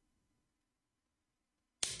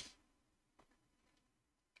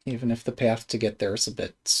 Even if the path to get there is a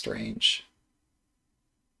bit strange.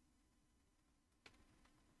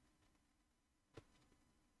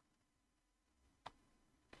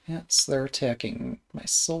 Yes, they're attacking my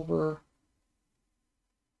silver.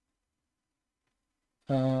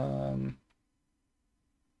 Um,30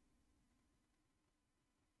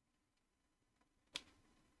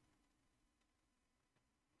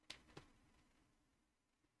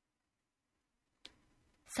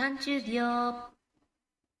秒。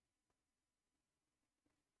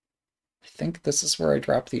I think this is where I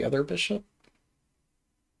drop the other bishop.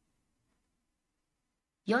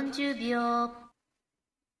 40秒。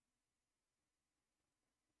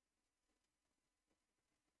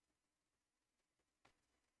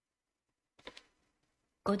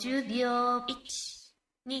50秒。1、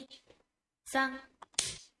2、3。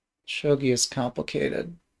Shogi is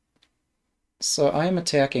complicated. So I'm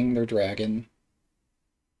attacking their dragon.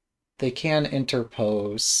 They can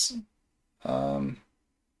interpose. And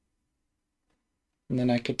then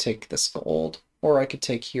I could take this gold. Or I could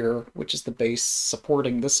take here, which is the base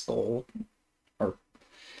supporting this gold. Or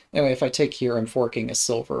anyway, if I take here, I'm forking a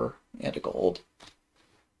silver and a gold.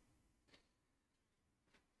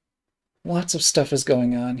 Lots of stuff is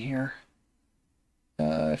going on here.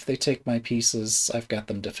 If they take my pieces, I've got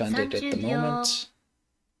them defended at the 30秒。moment.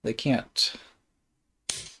 They can't.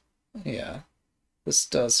 Yeah. This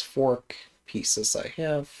does fork pieces I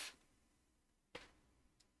have.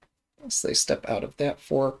 Unless they step out of that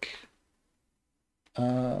fork.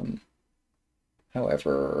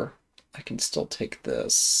 However, I can still take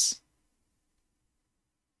this.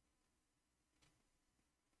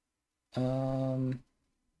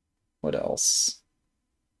 What else?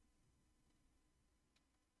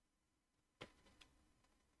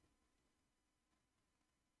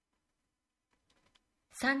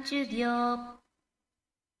 30秒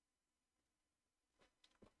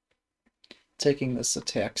Taking this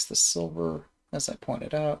attacks the silver, as I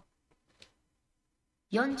pointed out.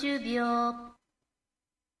 40秒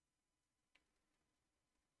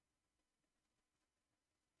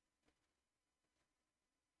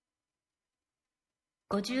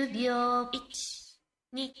 50秒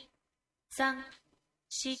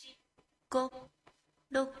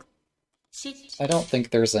 1、2、3、4、5、6、7 I don't think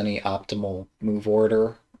there's any optimal move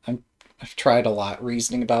order. I've tried a lot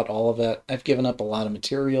reasoning about all of it. I've given up a lot of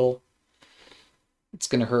material. It's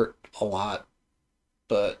gonna hurt a lot,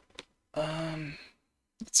 but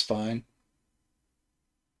it's fine.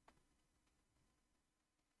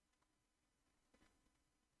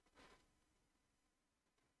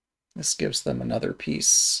 This gives them another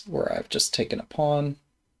piece where I've just taken a pawn.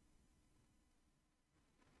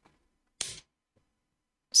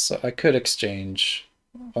 So I could exchange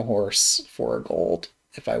a horse for a gold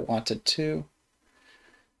if I wanted to.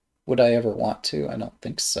 Would I ever want to? I don't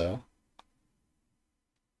think so.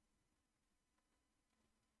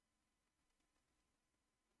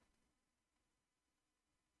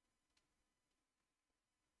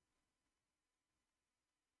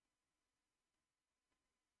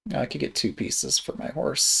 I could get 2 pieces for my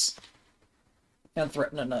horse and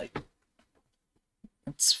threaten a knight.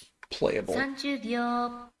 It's playable. 30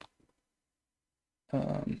秒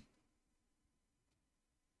Um,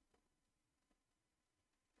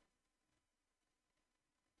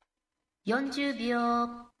 40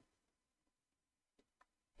秒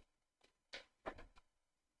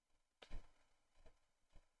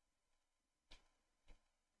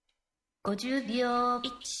 50秒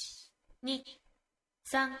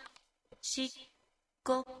 1、2、3、4、5、6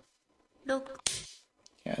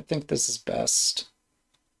 yeah, I think this is best.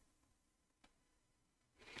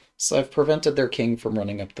 So I've prevented their king from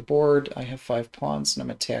running up the board. I have 5 pawns and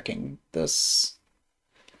I'm attacking this.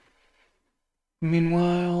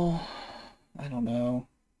 Meanwhile, I don't know.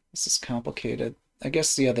 This is complicated. I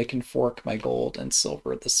guess, yeah, they can fork my gold and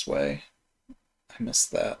silver this way. I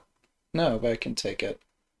missed that. No, but I can take it.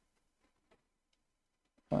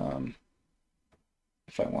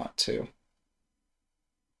 If I want to.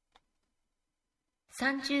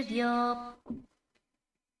 30秒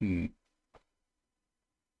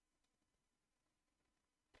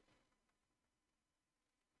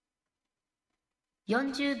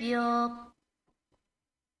 40秒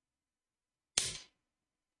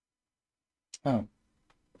Oh,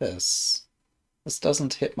 this. This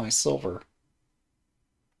doesn't hit my silver.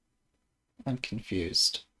 I'm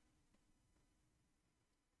confused.30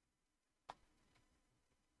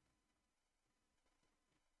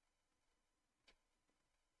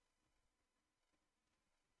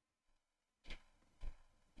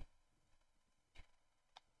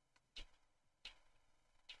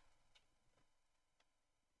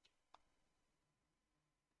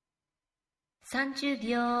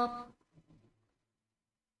秒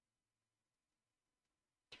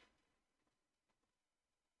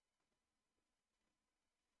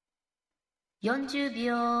 40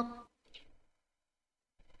秒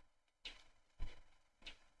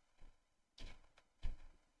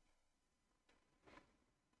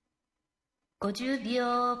 50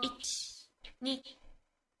秒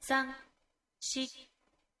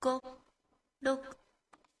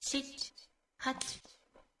 1、2、3、4、5、6、7、8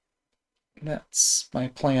 That's my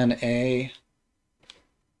plan A.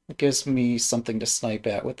 It gives me something to snipe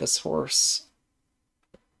at with this horse.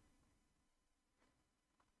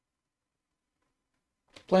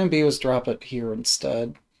 Plan B was drop it here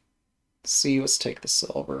instead. C was take the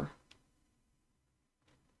silver.30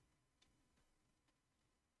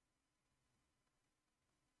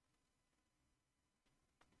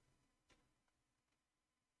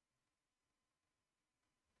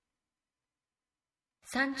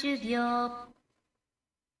秒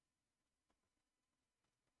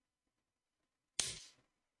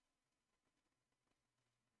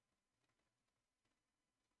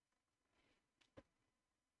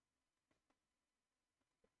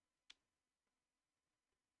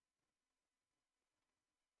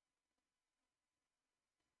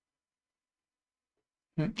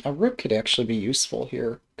A rook could actually be useful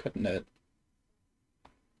here, couldn't it?30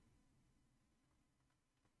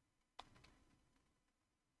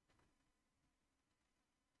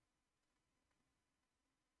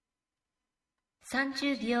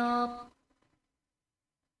秒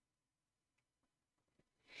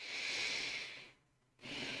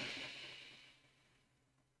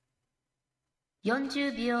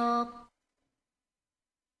 40秒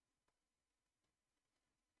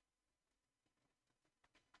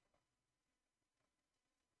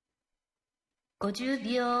50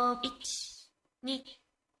秒。1、2、3、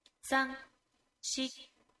4、5、6。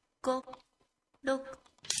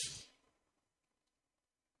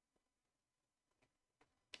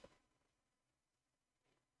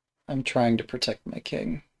I'm trying to protect my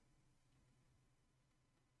king.30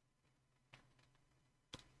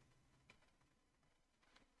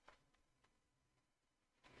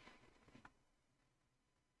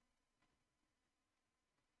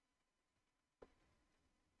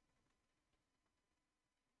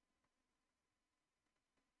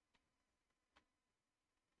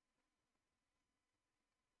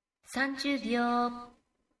秒。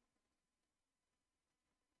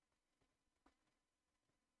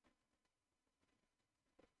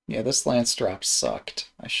Yeah, this lance drop sucked.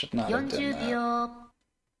 I should not have done 40 that. 秒。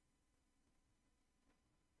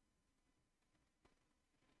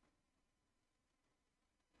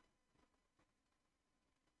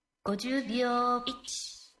50秒。1、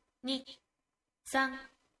2、3、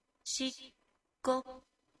4、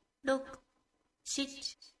5、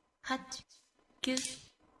6、7、8、9。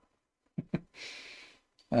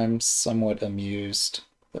I'm somewhat amused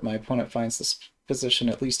that my opponent finds this position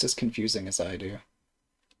at least as confusing as I do.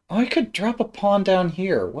 Oh, I could drop a pawn down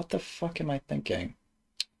here. What the fuck am I thinking?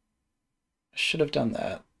 I should have done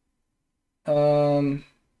that.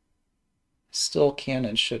 Still can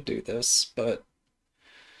and should do this, but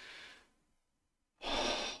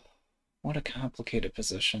what a complicated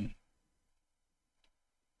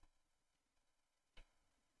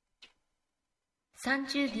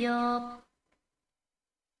position.30秒。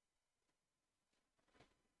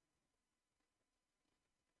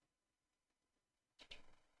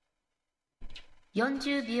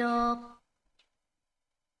40秒。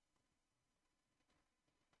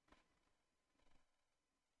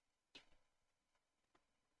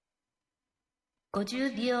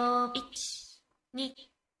50秒。1、2、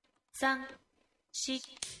3、4。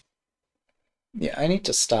Yeah, I need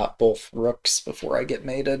to stop both rooks before I get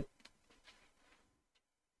mated.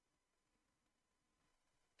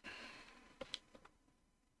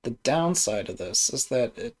 The downside of this is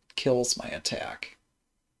that it kills my attack.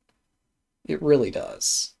 It really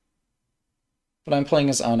does. But I'm playing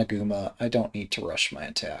as Anaguma. I don't need to rush my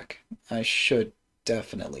attack. I should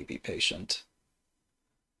definitely be patient.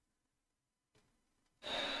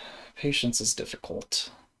 Patience is difficult.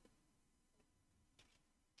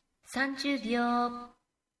 30秒。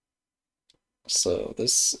So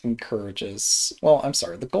this encourages... Well, I'm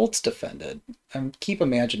sorry, the gold's defended. I keep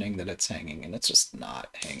imagining that it's hanging, and it's just not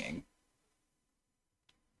hanging.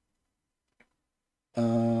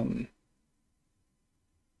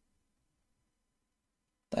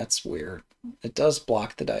 That's weird. It does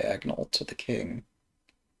block the diagonal to the king.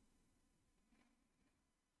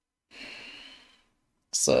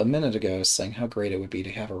 So a minute ago I was saying how great it would be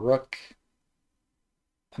to have a rook.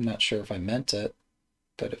 I'm not sure if I meant it,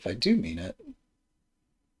 but if I do mean it,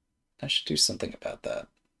 I should do something about that.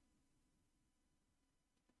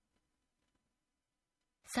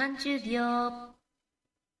 30秒。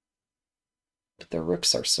But the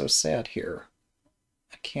rooks are so sad here.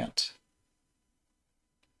 I can't.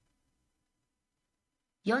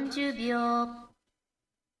 40秒。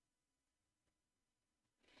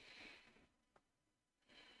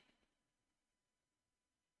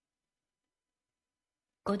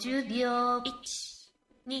50秒。1、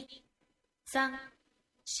2、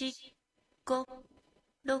3、4、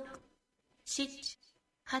5、6、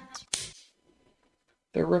7、8。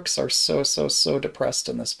The rooks are so depressed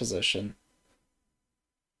in this position.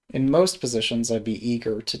 In most positions, I'd be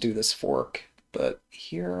eager to do this fork, but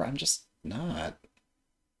here I'm just not.30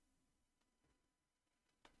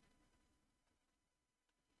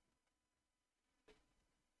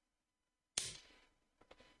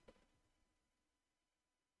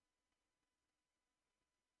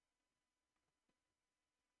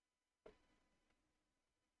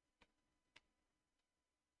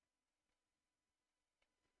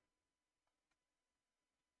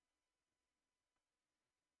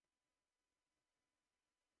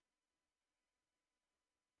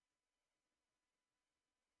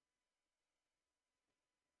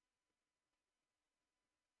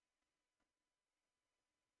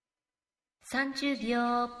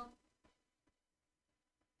秒。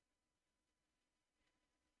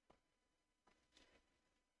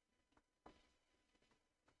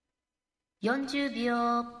40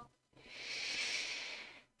秒。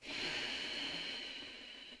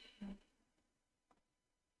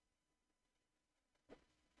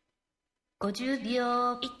50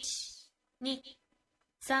秒。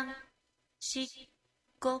1、2、3、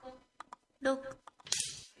4、5、6。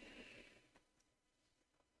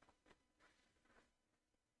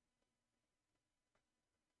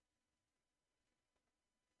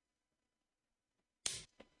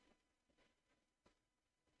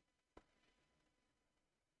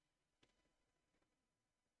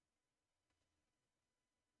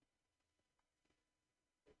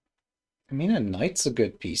I mean, a knight's a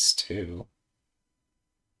good piece too.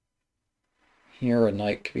 Here, a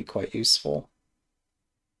knight could be quite useful.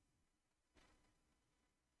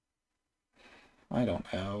 I don't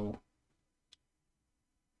know.30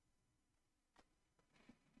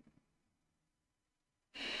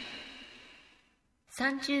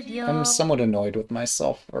 I'm 秒 somewhat annoyed with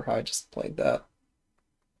myself for how I just played that.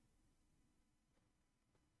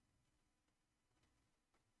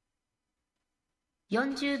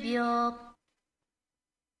 40秒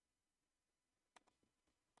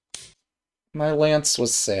My lance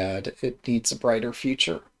was sad. It needs a brighter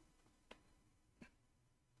future.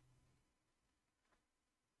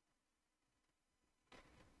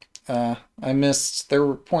 I missed.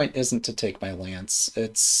 Their point isn't to take my lance,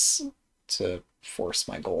 it's to force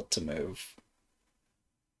my gold to move.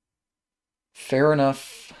 Fair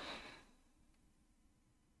enough.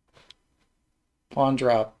 Pawn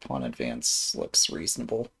drop, pawn advance looks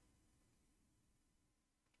reasonable.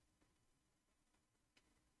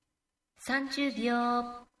 30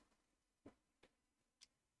秒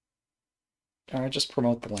I just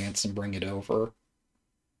promote the lance and bring it over.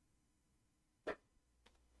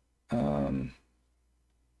 Um,30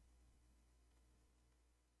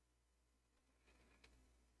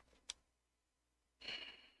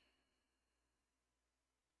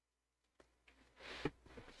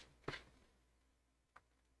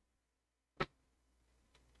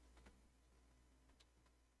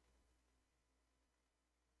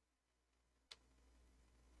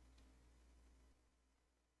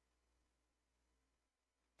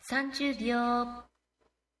秒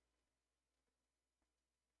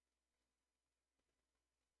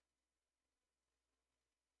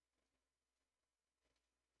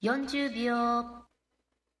 40秒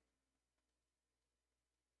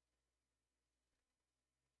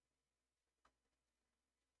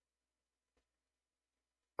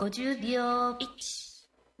 50秒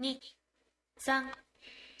 1、2、3、4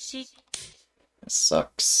 this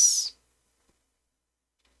sucks.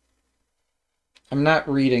 I'm not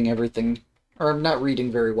reading everything, or I'm not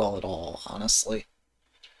reading very well at all, honestly.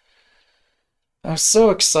 I was so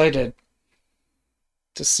excited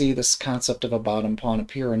to see this concept of a bottom pawn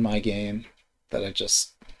appear in my game that I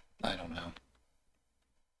don't know.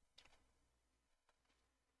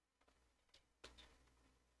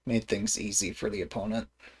 Made things easy for the opponent.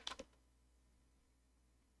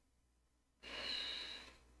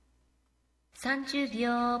 30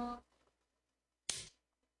秒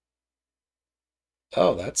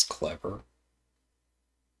Oh, that's clever.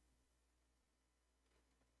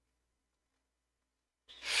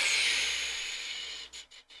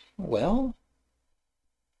 Well,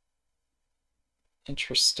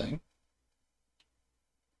 interesting.30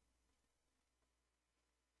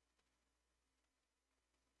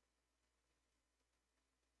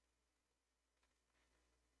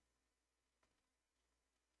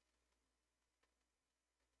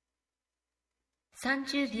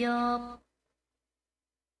秒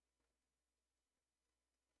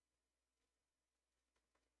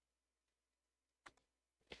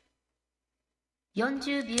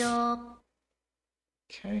 40秒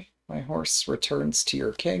Okay, my horse returns to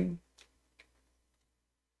your king.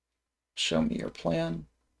 Show me your plan.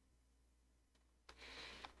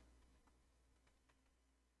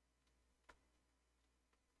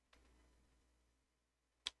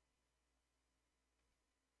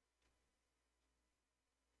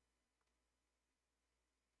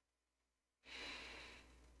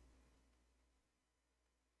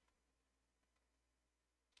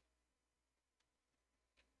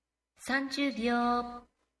 ,30 秒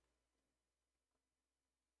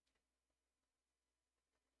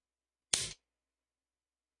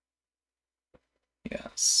Yeah,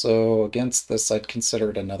 so against this, I'd consider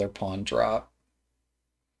it another pawn drop.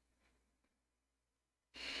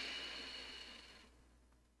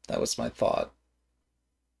 That was my thought.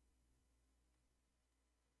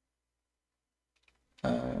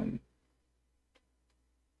 Um,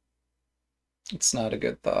 it's not a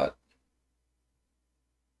good thought.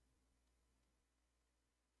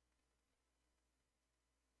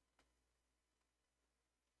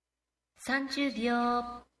 ,30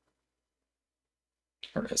 秒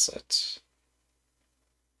Or is it?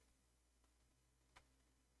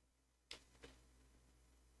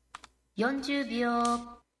 ,40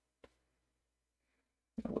 秒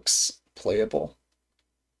It looks playable.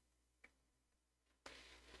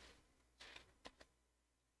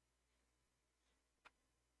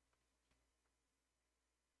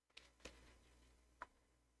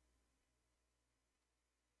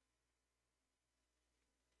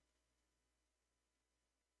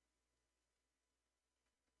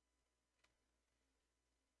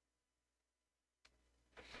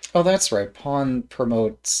 Oh, that's right. Pawn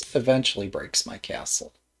promotes eventually breaks my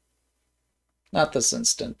castle. Not this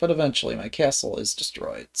instant, but eventually my castle is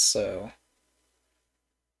destroyed, so...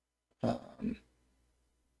 Um,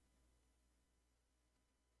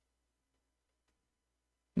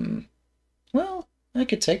 hmm. Well, I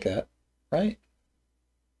could take that, right?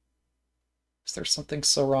 Is there something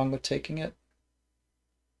so wrong with taking it?30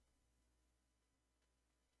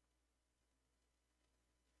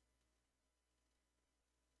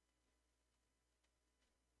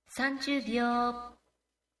秒、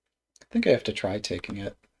I think I have to try taking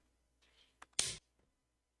it.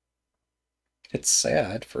 It's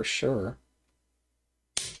sad, for sure.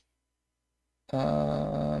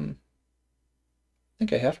 I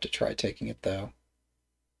think I have to try taking it, though.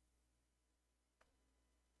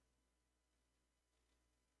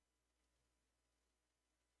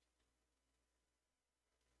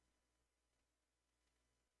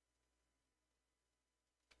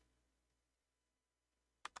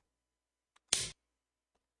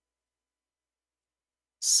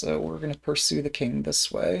 So we're going to pursue the king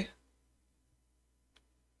this way.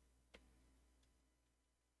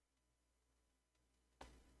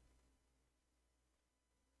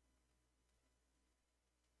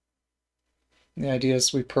 The idea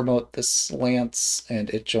is we promote this lance and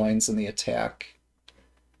it joins in the attack.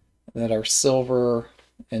 That our silver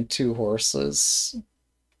and 2 horses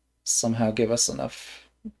somehow give us enough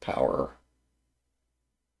power.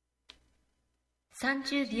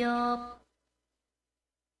 30秒、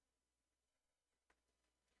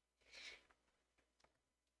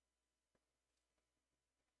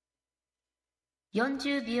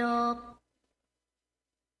40秒、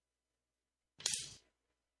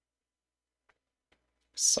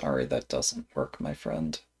Sorry, that doesn't work, my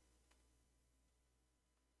friend.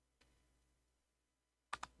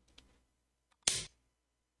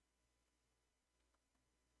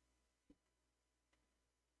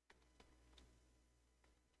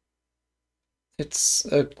 It's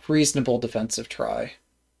a reasonable defensive try.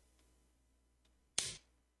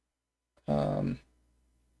 Um,30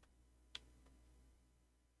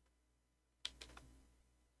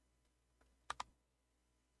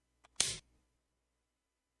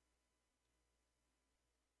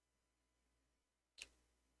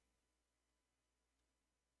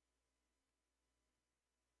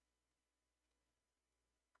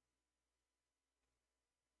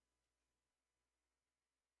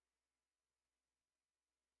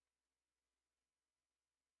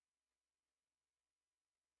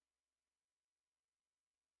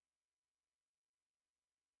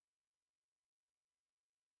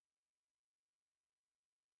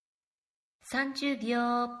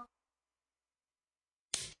秒、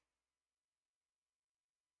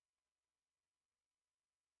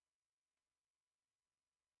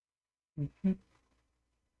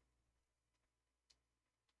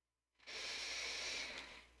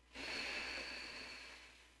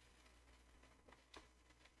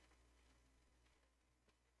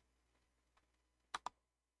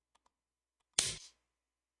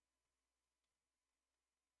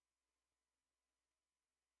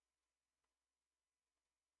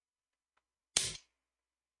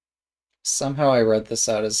Somehow I read this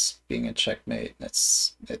out as being a checkmate.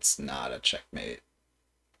 It's not a checkmate.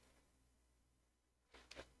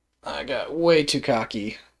 I got way too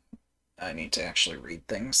cocky. I need to actually read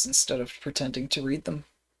things instead of pretending to read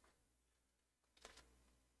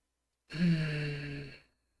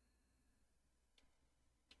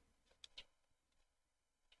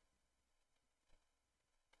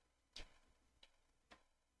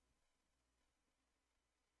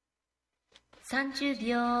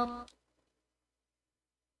秒、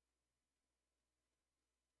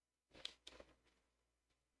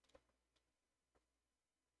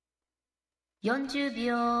40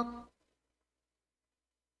秒、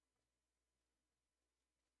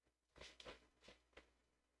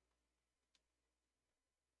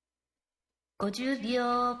50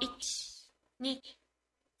秒、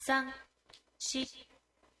1、2、3、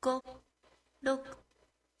4、5、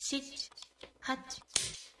6、7、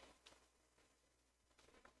8。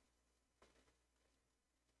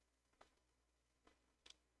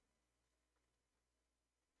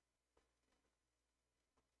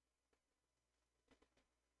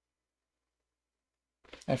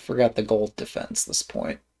I forgot the gold defense this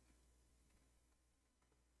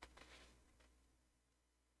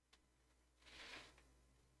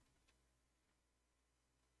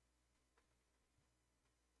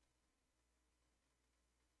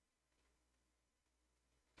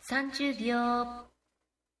秒、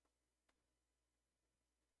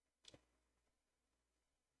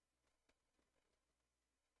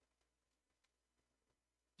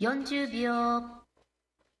40秒。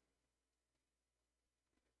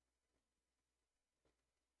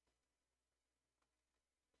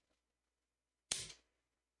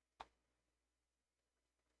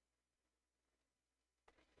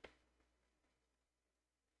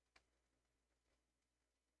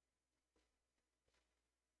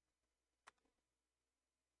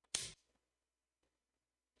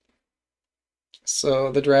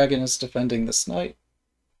So the dragon is defending this knight,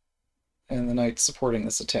 and the knight's supporting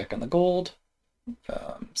this attack on the gold.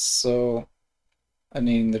 So I'm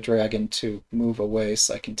needing the dragon to move away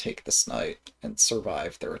so I can take this knight and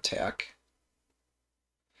survive their attack.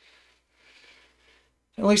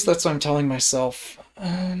 At least that's what I'm telling myself.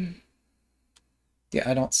 Yeah,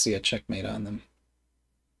 I don't see a checkmate on them.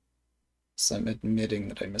 So I'm admitting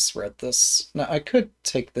that I misread this. Now, I could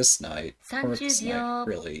take this knight, or this knight,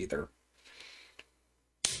 really, either.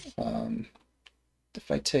 If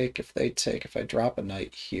I drop a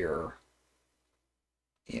knight here,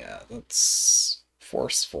 yeah, that's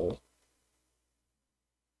forceful.30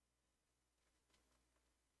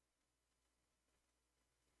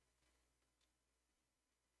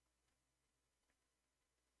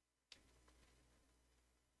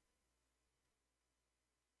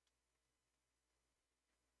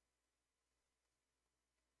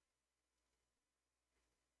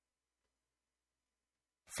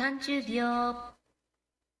秒。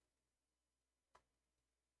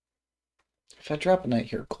If I drop a knight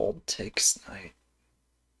here, gold takes knight.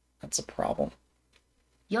 That's a problem.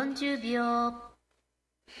 40秒。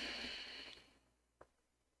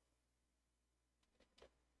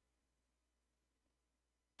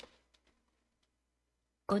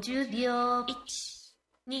50秒。1、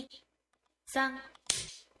2、3。I'm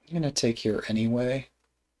gonna take here anyway.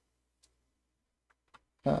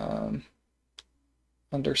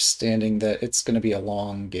 Understanding that it's going to be a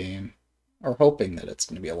long game, or hoping that it's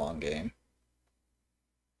going to be a long game.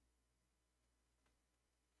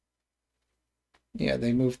 Yeah,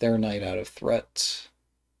 they moved their knight out of threat.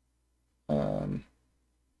 That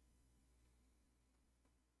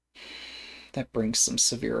brings some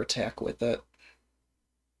severe attack with it.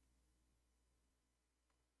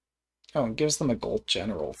 Oh, and gives them a gold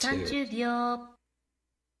general, too. 30秒。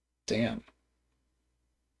Damn.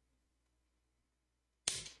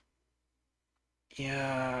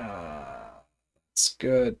 Yeah, it's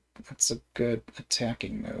good. That's a good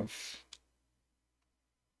attacking move.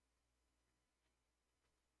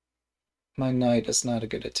 My knight is not a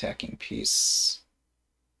good attacking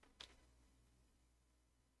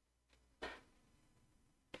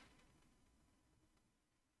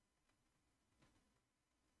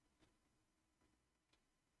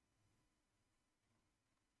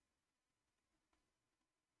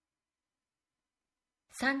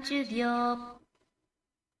秒。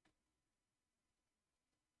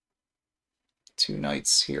Two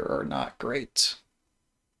knights here are not great.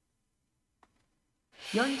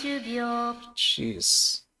 40秒。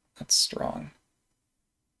Jeez, that's strong.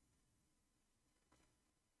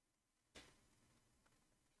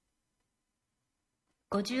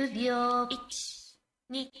 50秒。1、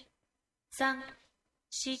2、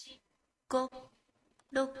3、4、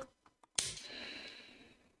5、6。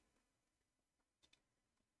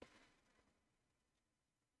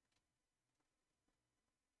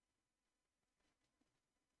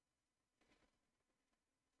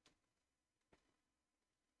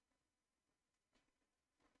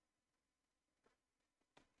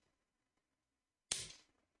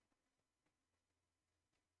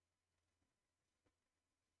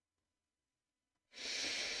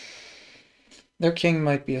Their king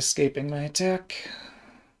might be escaping my attack.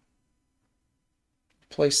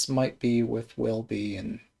 Place might be with will be,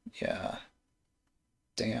 and yeah.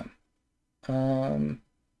 Damn.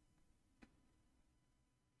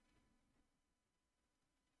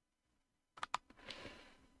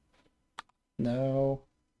 No.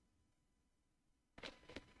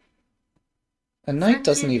 A knight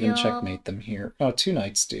doesn't even checkmate them here. Oh, two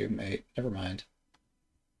knights do, mate. Never mind.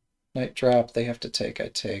 Knight drop, they have to take, I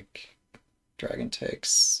take. Dragon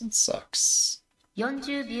takes. It sucks.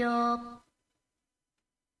 40秒。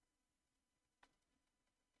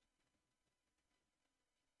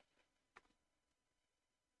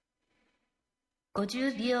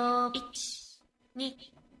50秒。1、2、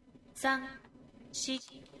3、4、5、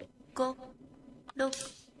6。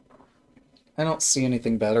I don't see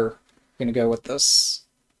anything better. I'm gonna go with this.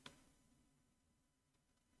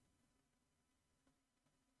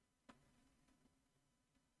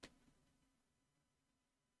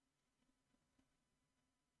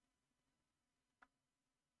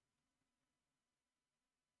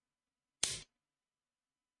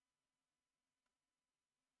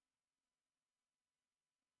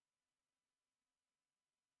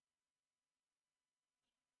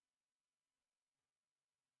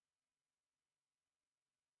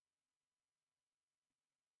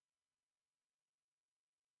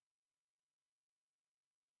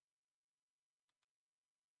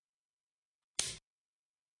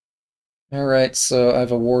 Alright, so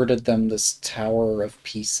I've awarded them this Tower of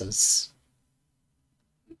Pieces.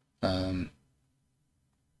 Um,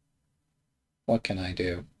 what can I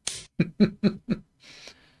do?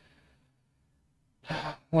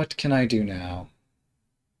 What can I do now?30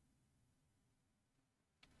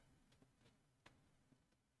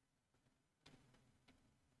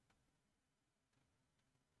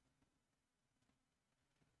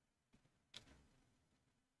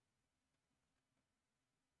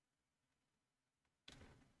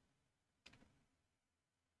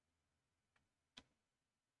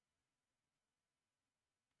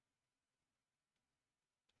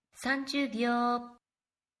秒、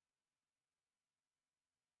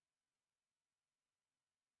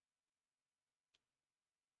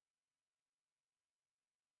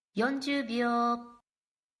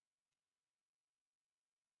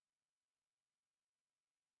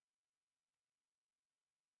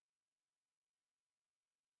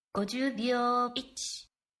40秒、50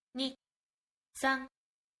秒、1、2、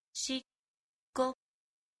3、4、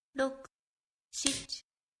5、6、7。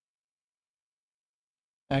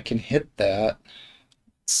I can hit that.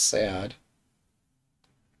 It's sad.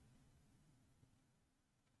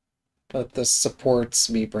 But this supports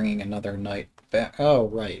me bringing another knight back. Oh,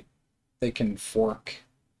 right. They can fork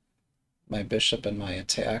my bishop and my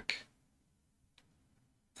attack.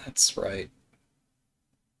 That's right.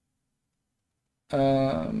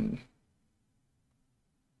 Um,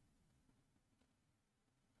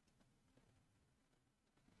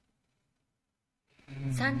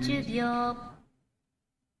 30秒、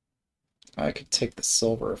I could take the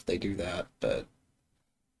silver if they do that, but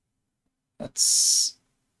that's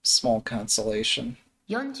small consolation.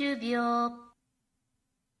 40秒、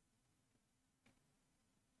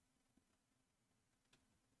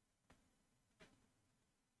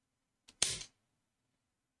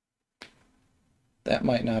That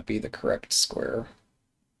might not be the correct square.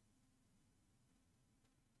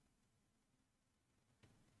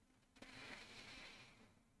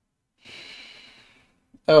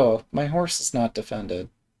 Oh, my horse is not defended.30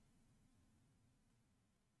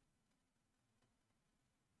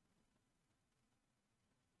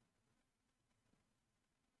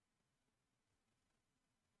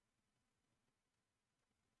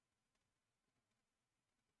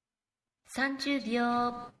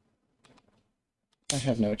秒、I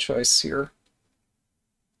have no choice here.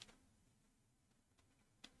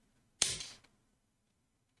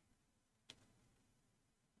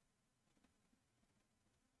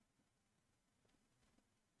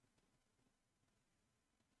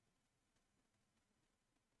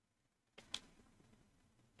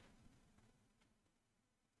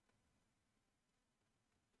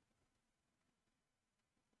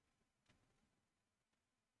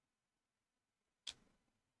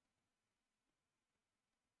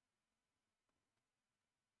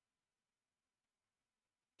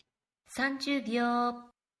 30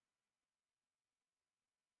秒、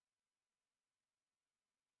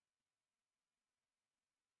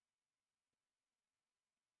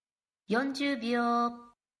40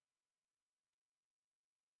秒、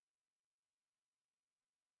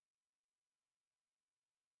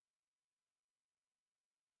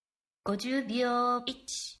50秒、1、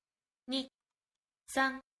2、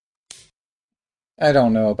3。I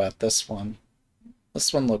don't know about this one.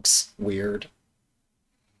 This one looks weird.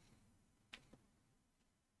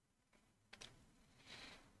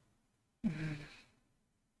 Mm.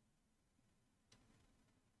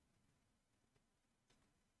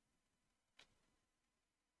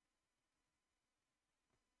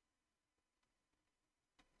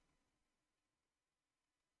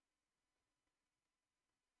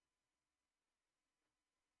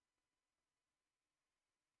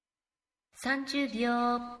 30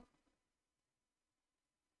秒、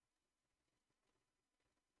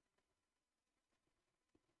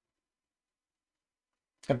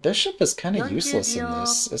A bishop is kind of 40 useless in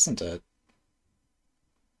this, 秒、isn't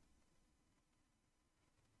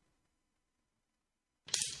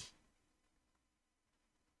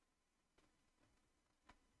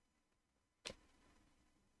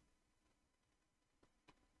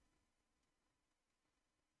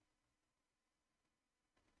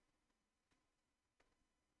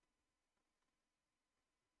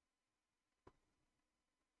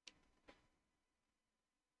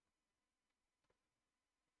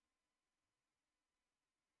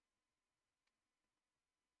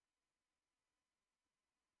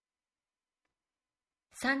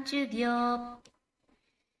it?30秒、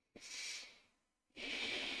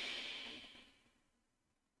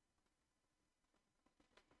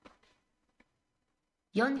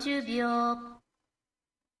40秒、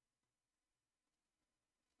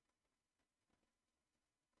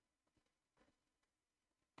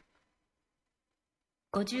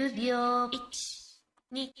50秒。1、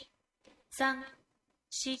2、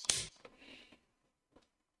3、4。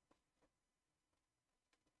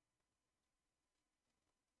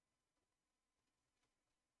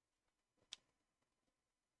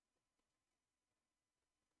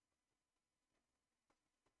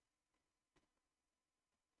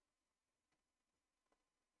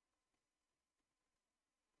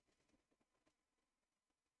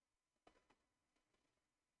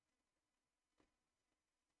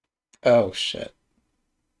Oh, shit.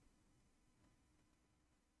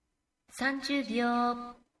 30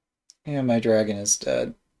秒。Yeah, my dragon is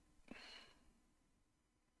dead.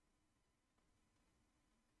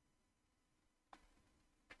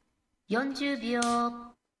 40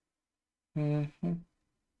秒。Mhm.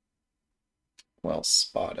 Well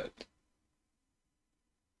spotted.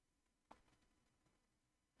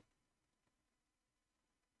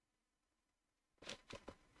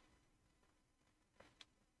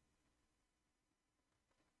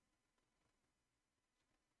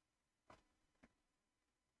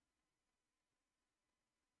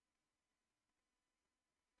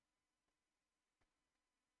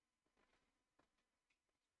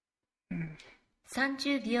 Hmm.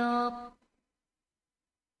 30秒。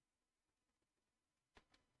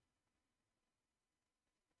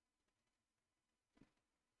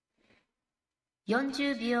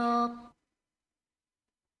40秒。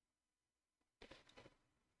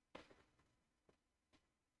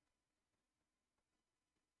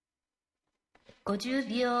50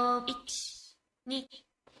秒。1、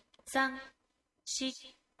2、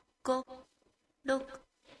3、4、5、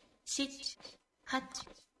6、7、8、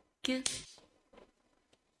9。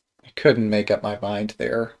I couldn't make up my mind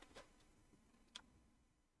there.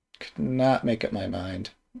 Could not make up my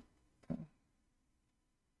mind.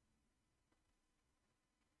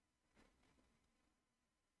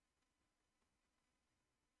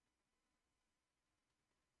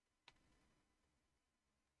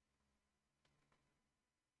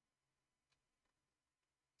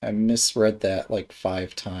 I misread that like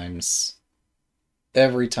 5 times.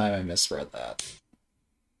 Every time I misread that.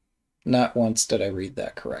 Not once did I read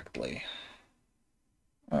that correctly.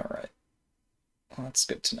 Alright. Well, that's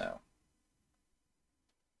good to know.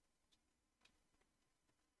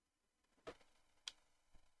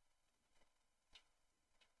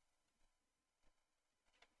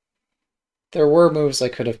 There were moves I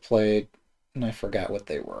could have played, and I forgot what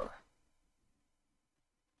they were.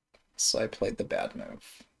 So I played the bad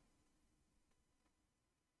move.30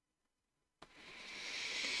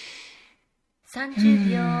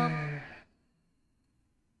秒。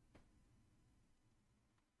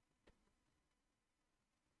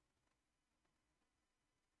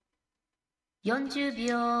40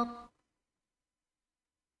秒。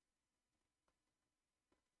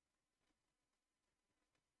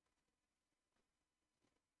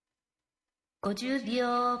50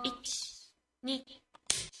秒。1、2。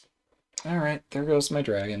Alright, there goes my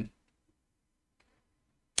dragon.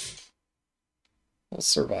 We'll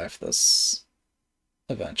survive this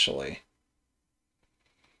eventually.30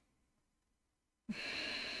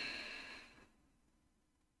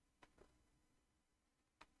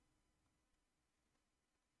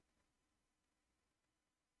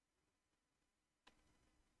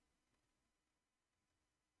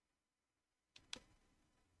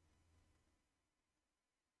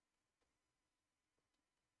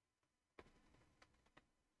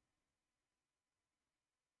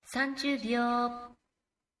秒。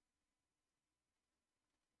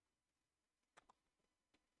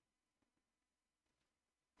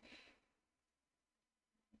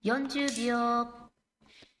40秒。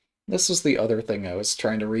This was the other thing I was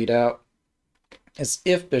trying to read out. Is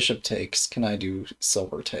if bishop takes, can I do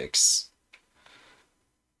silver takes?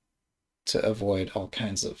 To avoid all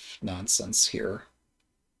kinds of nonsense here.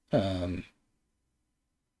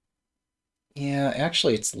 Yeah,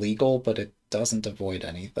 actually it's legal, but it doesn't avoid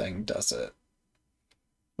anything, does it?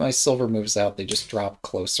 My silver moves out, they just drop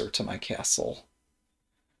closer to my castle.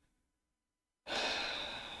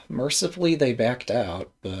 Mercifully, they backed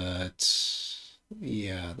out, but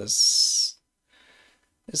yeah, this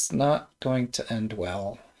is not going to end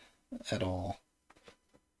well at all.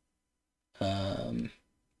 Um,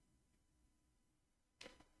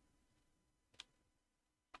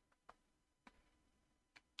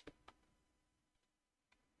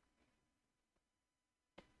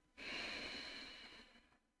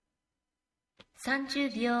 30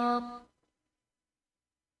秒。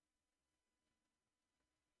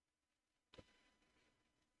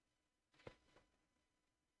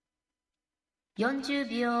40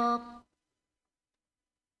秒。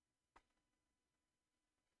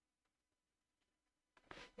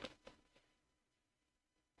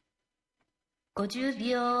50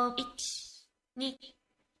秒。1、2、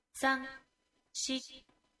3、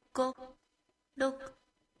4、5、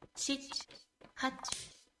6、7、8。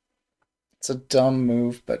It's a dumb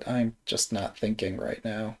move, but I'm just not thinking right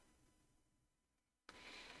now.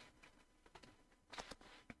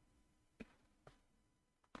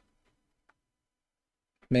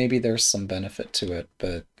 Maybe there's some benefit to it,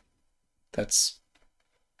 but that's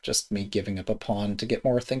just me giving up a pawn to get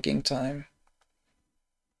more thinking time.30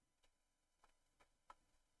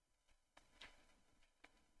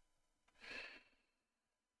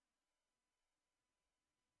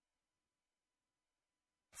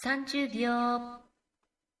秒。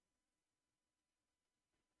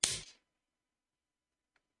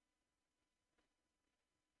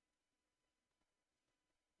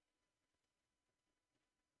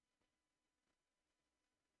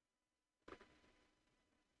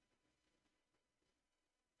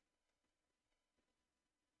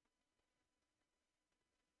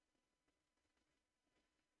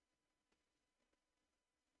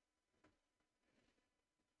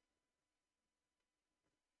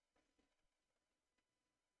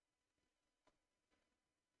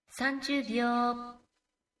30秒。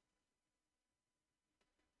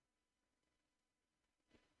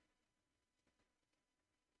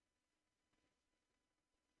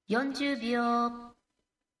40秒。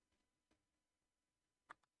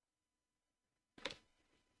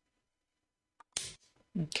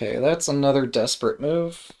Okay, that's another desperate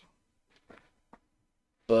move.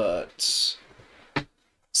 But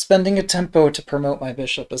spending a tempo to promote my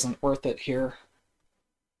bishop isn't worth it here.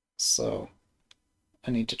 So I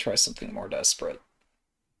need to try something more desperate.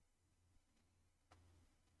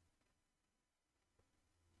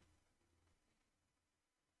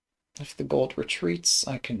 If the gold retreats,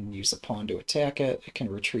 I can use a pawn to attack it. It can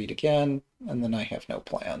retreat again, and then I have no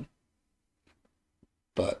plan.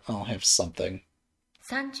 But I'll have something.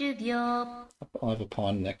 30秒。I'll have a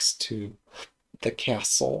pawn next to the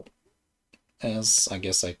castle, as I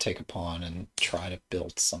guess I take a pawn and try to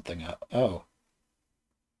build something up. Oh.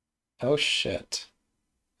 Oh shit.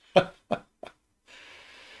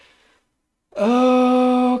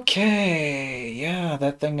 Okay, yeah,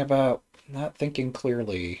 that thing about not thinking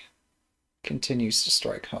clearly continues to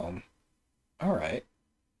strike home. All right.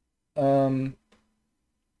 Um,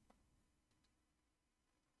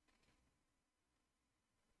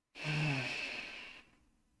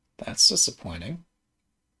 that's disappointing.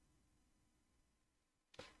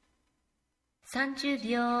 30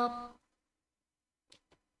秒。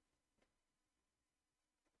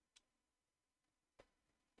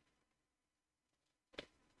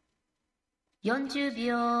40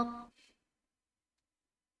秒。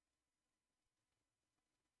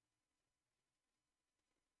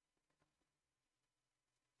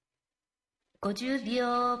50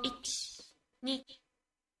秒。1、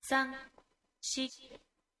2、3、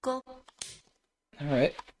4、5。All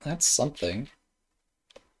right, that's something.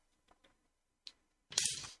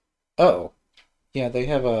 Oh, yeah, they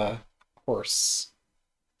have a horse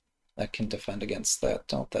that can defend against that,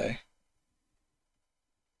 don't they?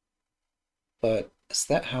 But is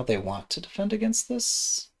that how they want to defend against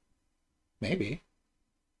this? Maybe.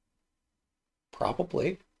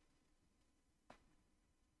 Probably.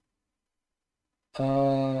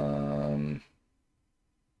 Um,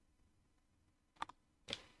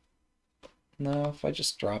 no, if I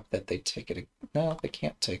just drop that, they take it. No, they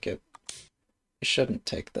can't take it. They shouldn't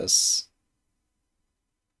take this.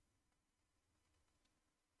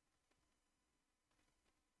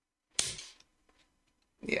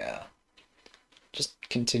 Yeah. Just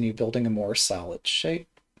continue building a more solid shape.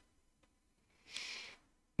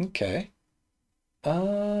 Okay.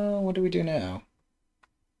 What do we do now?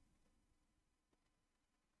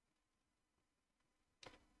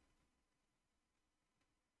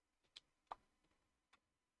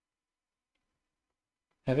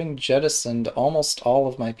 Having jettisoned almost all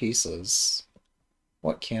of my pieces,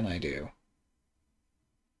 what can I do?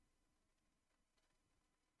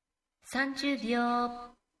 30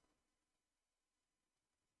秒。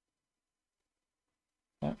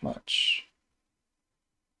Not much.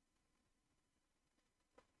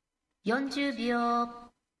 40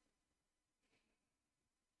秒。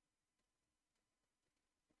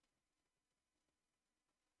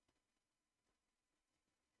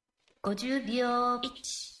50秒。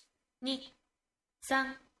1、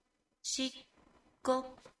2、3、4、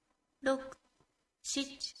5、6、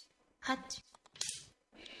7、8。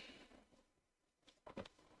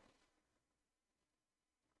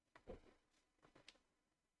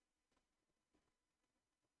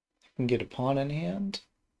Can get a pawn in hand.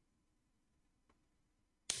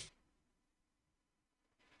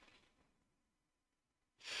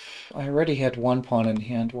 I already had one pawn in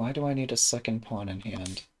hand. Why do I need a second pawn in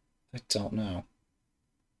hand? I don't know.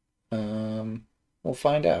 We'll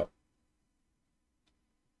find out.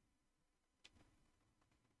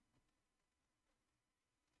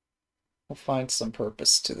 We'll find some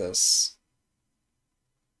purpose to this.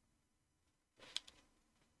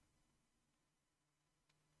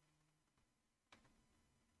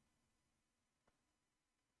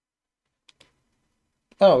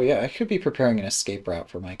 Oh yeah, I could be preparing an escape route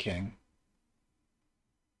for my king,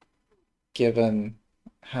 given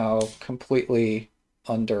how completely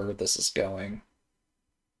under this is going.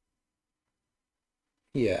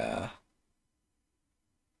 Yeah.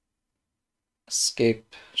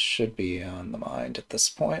 Escape should be on the mind at this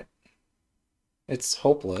point. It's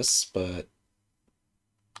hopeless, but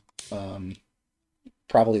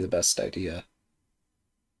probably the best idea.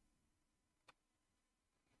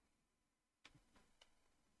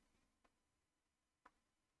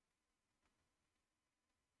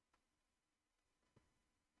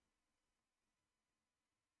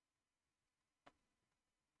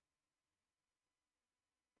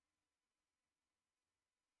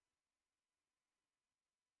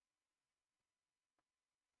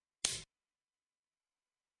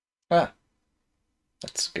 Ah,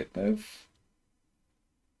 that's a good move.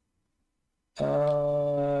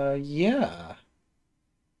 Yeah.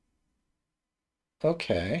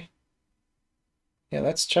 Okay. Yeah,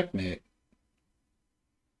 that's checkmate.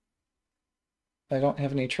 I don't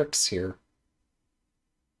have any tricks here.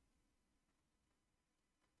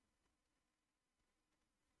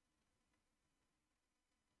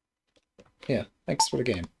 Yeah, thanks for the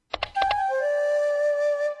game.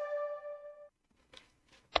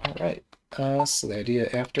 Alright, so the idea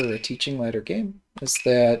after a teaching ladder game is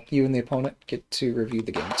that you and the opponent get to review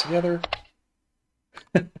the game together.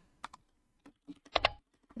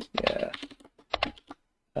 Yeah.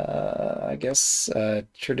 I guess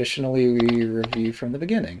traditionally we review from the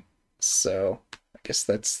beginning. So I guess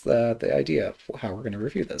that's the idea of how we're going to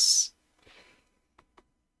review this.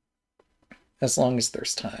 As long as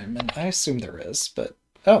there's time, and I assume there is, but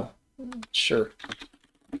oh, sure.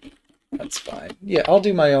 That's fine. Yeah, I'll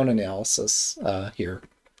do my own analysis here.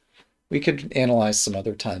 We could analyze some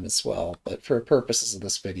other time as well, but for purposes of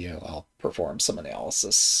this video, I'll perform some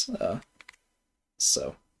analysis.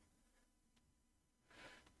 So,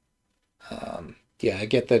 yeah, I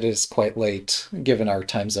get that it is quite late given our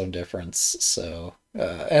time zone difference. So,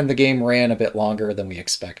 and the game ran a bit longer than we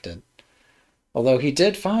expected. Although he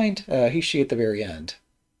did find Hishi at the very end.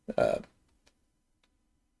 But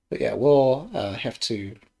yeah, we'll have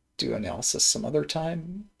to do analysis some other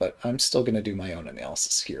time, but I'm still going to do my own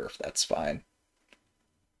analysis here if that's fine.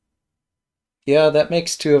 Yeah, that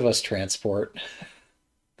makes two of us transport.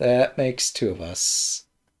 That makes two of us.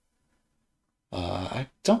 I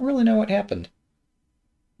don't really know what happened.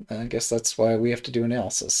 I guess that's why we have to do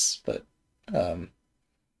analysis, but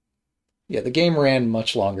yeah, the game ran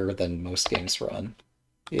much longer than most games run.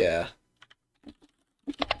 Yeah.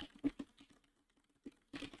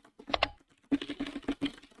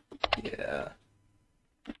 Yeah.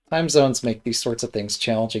 Time zones make these sorts of things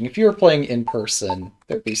challenging. If you were playing in person,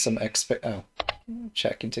 there'd be some Oh,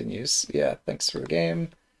 chat continues. Yeah, thanks for the game.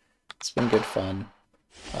 It's been good fun.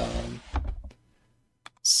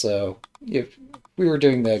 So if we were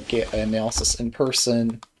doing the analysis in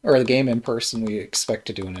person, or the game in person, we expect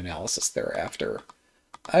to do an analysis thereafter.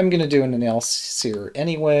 I'm going to do an analysis here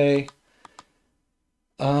anyway.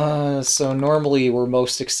 So normally we're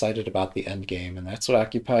most excited about the end game, and that's what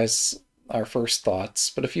occupies our first thoughts.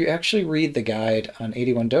 But if you actually read the guide on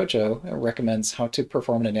 81 Dojo, it recommends how to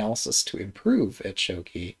perform an analysis to improve at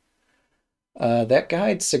shogi. That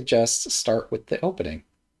guide suggests start with the opening,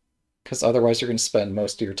 because otherwise you're going to spend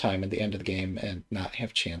most of your time at the end of the game and not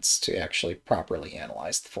have a chance to actually properly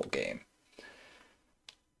analyze the full game.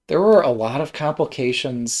 There were a lot of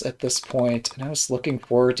complications at this point, and I was looking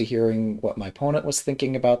forward to hearing what my opponent was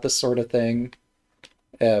thinking about this sort of thing,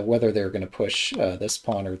 whether they're going to push this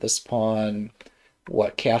pawn or this pawn,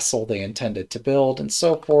 what castle they intended to build, and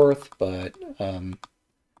so forth, but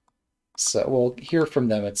so we'll hear from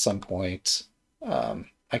them at some point.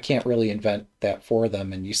 I can't really invent that for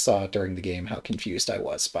them, and you saw during the game how confused I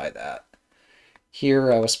was by that.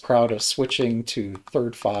 Here I was proud of switching to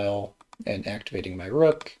third file and activating my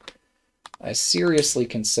rook. I seriously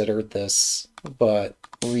considered this, but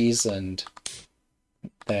reasoned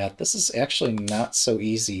that this is actually not so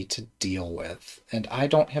easy to deal with, and I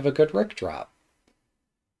don't have a good rook drop,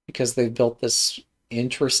 because they've built this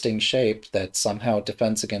interesting shape that somehow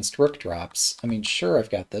defends against rook drops. I mean, sure, I've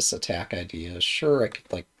got this attack idea. Sure, I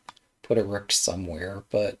could, like, put a rook somewhere,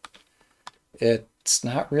 but it it's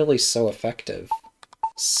not really so effective.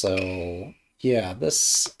 So, yeah,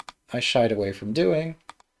 this I shied away from doing.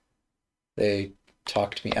 They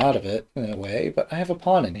talked me out of it in a way, but I have a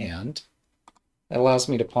pawn in hand. It allows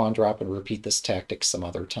me to pawn drop and repeat this tactic some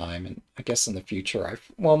other time, and I guess in the future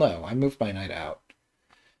well, no, I moved my knight out,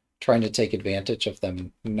 trying to take advantage of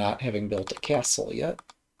them not having built a castle yet.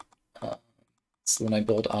 So then I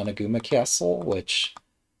build Onaguma Castle, which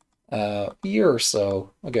a year or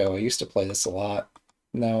so ago, I used to play this a lot.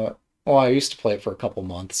 Now, well, I used to play it for a couple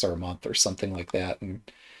months or a month or something like that, and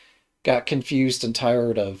got confused and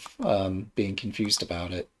tired of being confused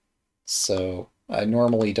about it. So I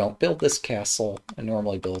normally don't build this castle. I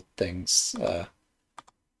normally build things that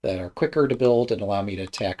are quicker to build and allow me to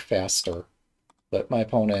attack faster. But my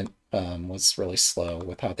opponent was really slow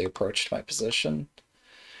with how they approached my position.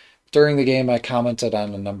 During the game, I commented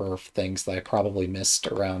on a number of things that I probably missed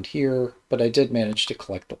around here, but I did manage to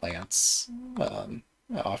collect the lance. I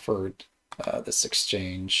offered this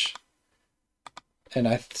exchange. And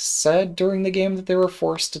I said during the game that they were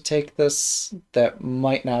forced to take this. That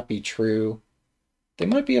might not be true. They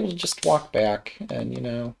might be able to just walk back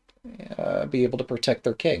and, be able to protect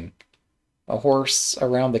their king. A horse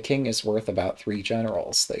around the king is worth about 3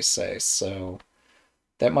 generals, they say, so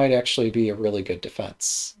that might actually be a really good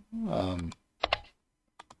defense.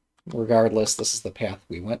 Regardless, this is the path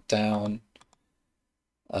we went down.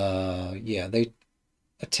 Yeah, they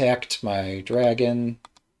attacked my dragon,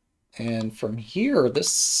 and from here,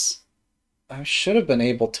 I should have been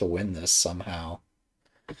able to win this somehow.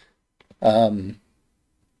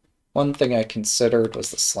 One thing I considered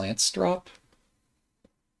was the slants drop,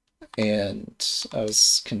 and I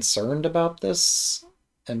was concerned about this,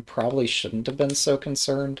 and probably shouldn't have been so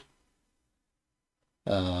concerned.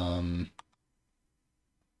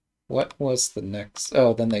 What was the next?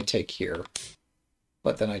 Oh, then they take here.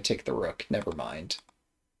 But then I take the rook. Never mind.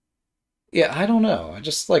 Yeah, I don't know. I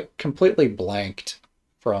just, like, completely blanked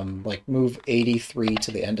from, like, move 83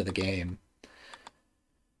 to the end of the game.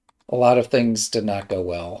 A lot of things did not go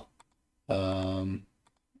well.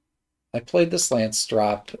 I played this lance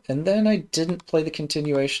drop, and then I didn't play the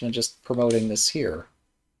continuation of just promoting this here.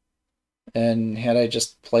 And had I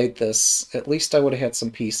just played this, at least I would have had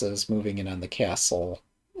some pieces moving in on the castle.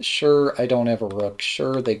 Sure, I don't have a rook.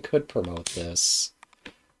 Sure, they could promote this.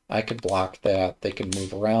 I could block that. They could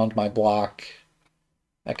move around my block.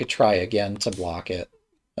 I could try again to block it.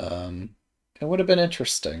 It would have been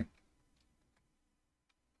interesting.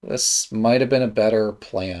 This might have been a better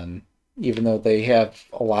plan, even though they have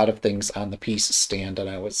a lot of things on the piece stand, and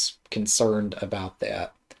I was concerned about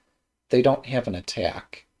that. They don't have an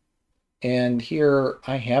attack. And here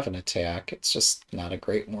I have an attack. It's just not a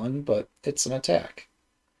great one, but it's an attack.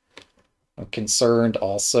 I'm concerned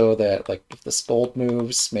also that, like, if this gold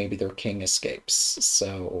moves, maybe their king escapes.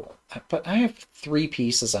 So, but I have 3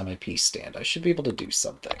 pieces on my piece stand. I should be able to do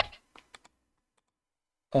something.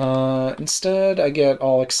 Instead, I get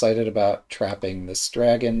all excited about trapping this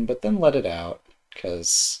dragon, but then let it out,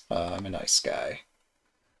 because I'm a nice guy.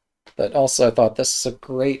 But also, I thought this is a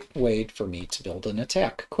great way for me to build an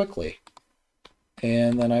attack quickly.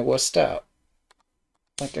 And then I wussed out.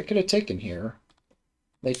 Like, I could have taken here.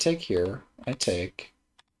 They take here. I take.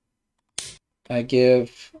 I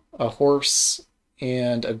give a horse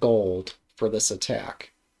and a gold for this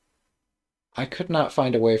attack. I could not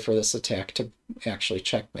find a way for this attack to actually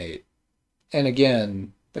checkmate. And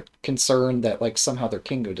again, the concern that, like, somehow their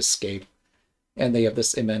king would escape and they have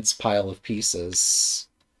this immense pile of pieces,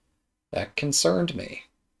 that concerned me.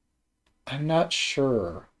 I'm not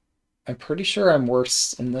sure. I'm pretty sure I'm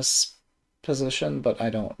worse in this position, but I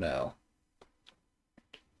don't know.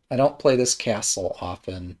 I don't play this castle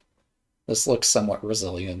often. This looks somewhat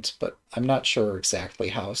resilient, but I'm not sure exactly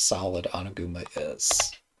how solid Onaguma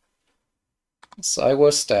is. So I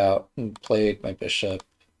wussed out and played my bishop.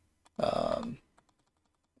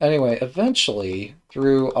 Anyway, eventually,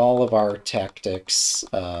 through all of our tactics,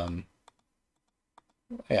 I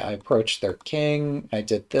approached their king, I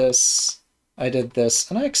did this,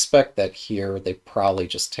 and I expect that here they probably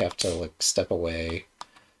just have to, like, step away,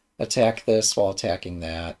 attack this while attacking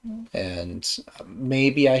that, and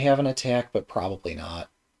maybe I have an attack, but probably not.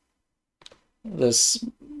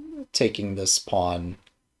 Taking this pawn,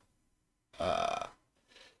 I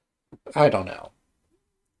don't know.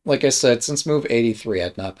 Like I said, since move 83,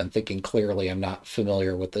 I'd not been thinking clearly. I'm not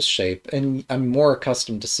familiar with this shape, and I'm more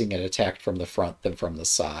accustomed to seeing it attacked from the front than from the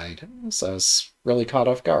side, so I was really caught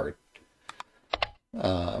off guard.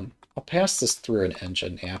 I'll pass this through an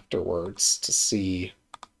engine afterwards to see,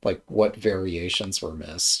 like, what variations were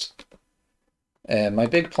missed. And my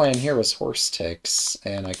big plan here was horse takes,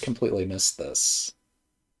 and I completely missed this.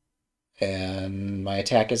 And my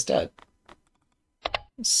attack is dead.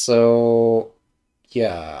 So,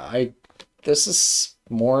 yeah, this is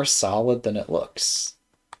more solid than it looks.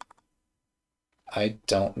 I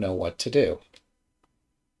don't know what to do.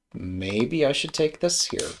 Maybe I should take this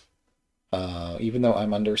here, even though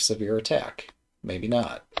I'm under severe attack. Maybe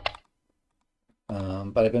not.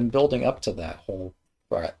 But I've been building up to that whole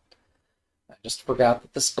threat. I just forgot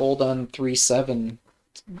that this gold on 3-7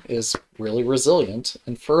 is really resilient,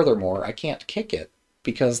 and furthermore, I can't kick it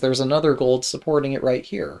because there's another gold supporting it right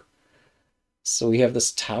here. So we have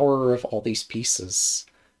this tower of all these pieces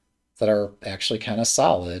that are actually kind of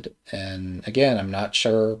solid. And again, I'm not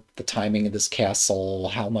sure the timing of this castle,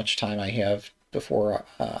 how much time I have before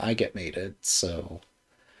I get mated. So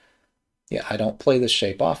yeah, I don't play this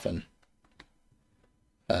shape often.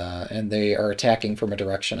 And they are attacking from a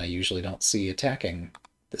direction I usually don't see attacking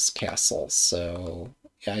this castle. So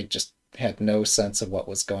yeah, I just had no sense of what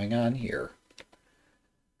was going on here.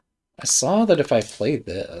 I saw that if I play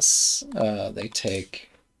this, I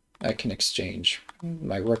can exchange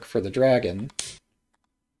my rook for the dragon,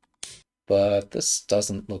 but this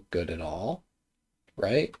doesn't look good at all,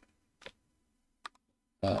 right?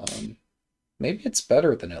 Maybe it's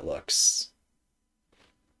better than it looks,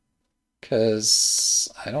 because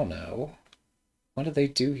I don't know. What do they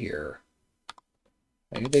do here?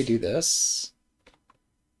 Maybe they do this?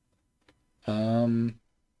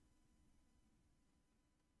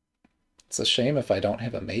 It's a shame if I don't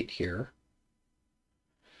have a mate here,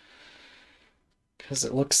 because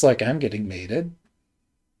it looks like I'm getting mated.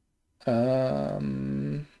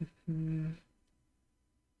 Oh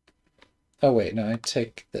wait, no, I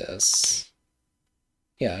take this.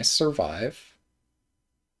 Yeah, I survive.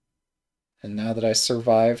 And now that I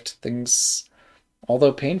survived, things,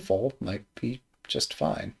 although painful, might be just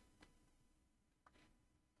fine.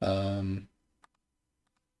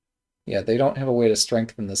 Yeah, they don't have a way to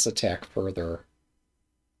strengthen this attack further.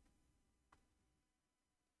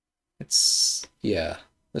 Yeah,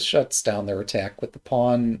 this shuts down their attack with the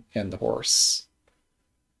pawn and the horse.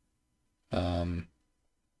 I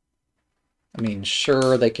mean,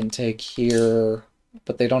 sure, they can take here,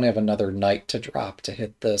 but they don't have another knight to drop to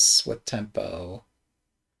hit this with tempo.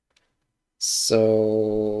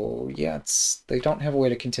 So, yeah, they don't have a way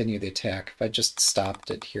to continue the attack. If I just stopped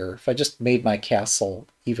it here, if I just made my castle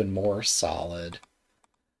even more solid,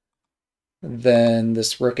 then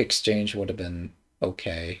this rook exchange would have been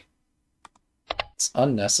okay. It's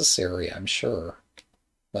unnecessary, I'm sure.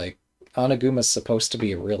 Like, Anaguma's supposed to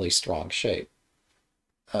be a really strong shape.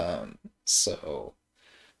 So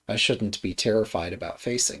I shouldn't be terrified about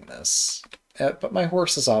facing this. But my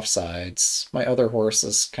horse is offsides. My other horse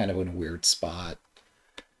is kind of in a weird spot.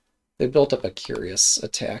 They built up a curious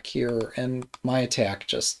attack here, and my attack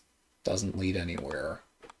just doesn't lead anywhere.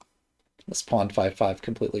 This pawn 5-5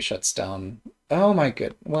 completely shuts down. Oh my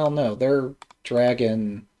good. Well, no, their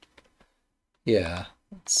dragon. Yeah,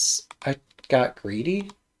 I got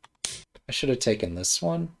greedy. I should have taken this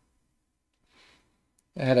one.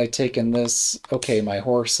 Had I taken this, okay, my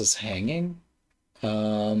horse is hanging.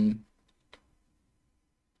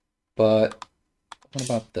 But what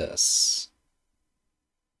about this?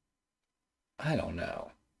 I don't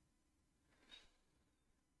know.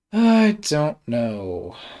 I don't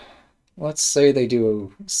know. Let's say they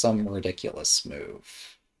do some ridiculous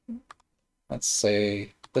move. Let's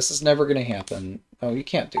say this is never going to happen. Oh, you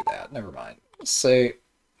can't do that. Never mind. Let's say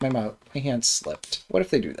my hand slipped. What if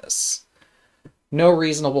they do this? No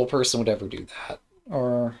reasonable person would ever do that.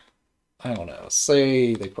 Or, I don't know.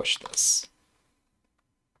 Say they push this.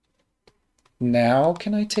 Now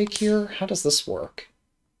can I take here? How does this work?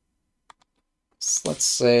 So let's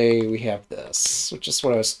say we have this, which is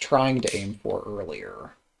what I was trying to aim for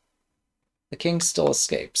earlier. The king still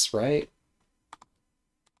escapes, right?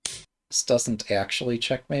 This doesn't actually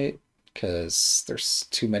checkmate, because there's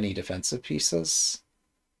too many defensive pieces.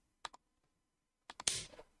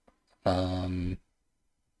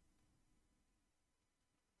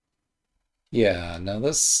 Yeah, no,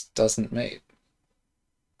 this doesn't mate.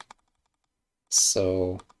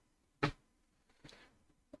 So,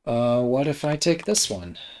 what if I take this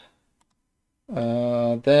one?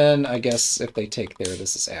 Then I guess if they take there,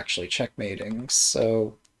 this is actually checkmating.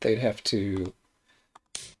 So they'd have to,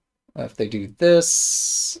 if they do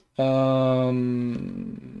this, I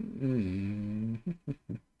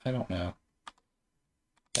don't know.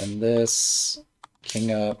 And this,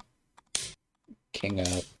 king up,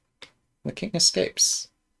 the king escapes.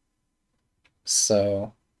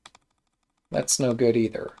 So that's no good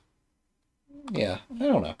either. Yeah, I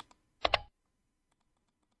don't know.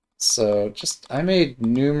 So just I made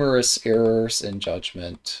numerous errors in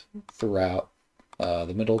judgment throughout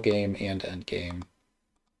the middle game and end game,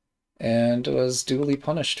 and was duly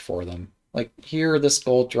punished for them. Like here, this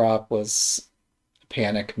gold drop was a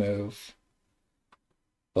panic move,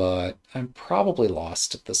 but I'm probably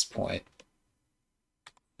lost at this point.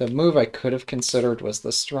 The move I could have considered was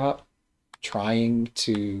this drop, trying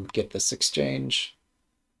to get this exchange.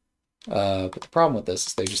 But the problem with this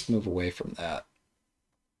is they just move away from that.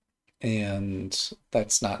 And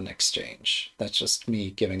that's not an exchange. That's just me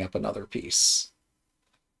giving up another piece.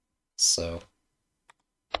 So,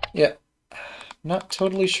 yeah, not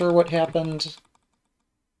totally sure what happened.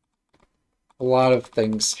 A lot of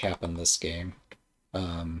things happened this game.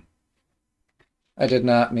 I did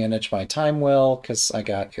not manage my time well because I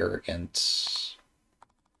got arrogant.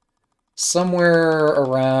 Somewhere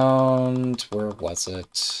around, where was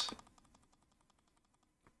it?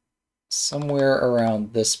 Somewhere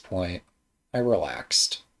around this point, I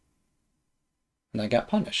relaxed. And I got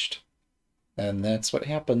punished. And that's what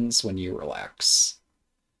happens when you relax.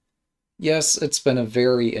 Yes, it's been a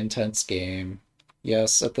very intense game.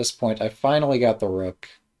 Yes, at this point, I finally got the rook.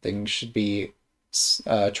 Things should be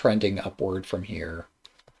trending upward from here.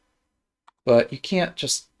 But you can't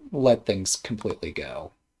just let things completely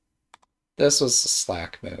go. This was a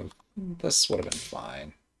slack move. This would have been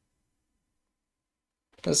fine.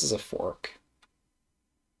 This is a fork.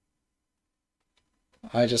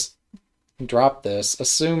 I just dropped this,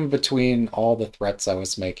 assume between all the threats I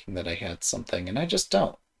was making that I had something, and I just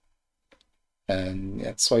don't. And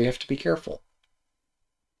that's why you have to be careful.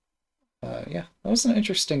 Yeah, that was an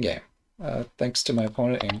interesting game. Thanks to my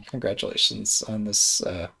opponent, and congratulations on this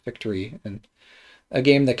victory, and a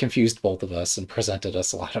game that confused both of us and presented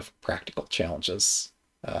us a lot of practical challenges.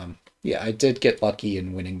 Yeah, I did get lucky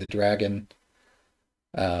in winning the dragon.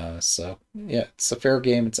 So, yeah, it's a fair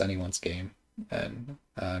game. It's anyone's game, and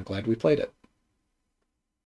I'm glad we played it.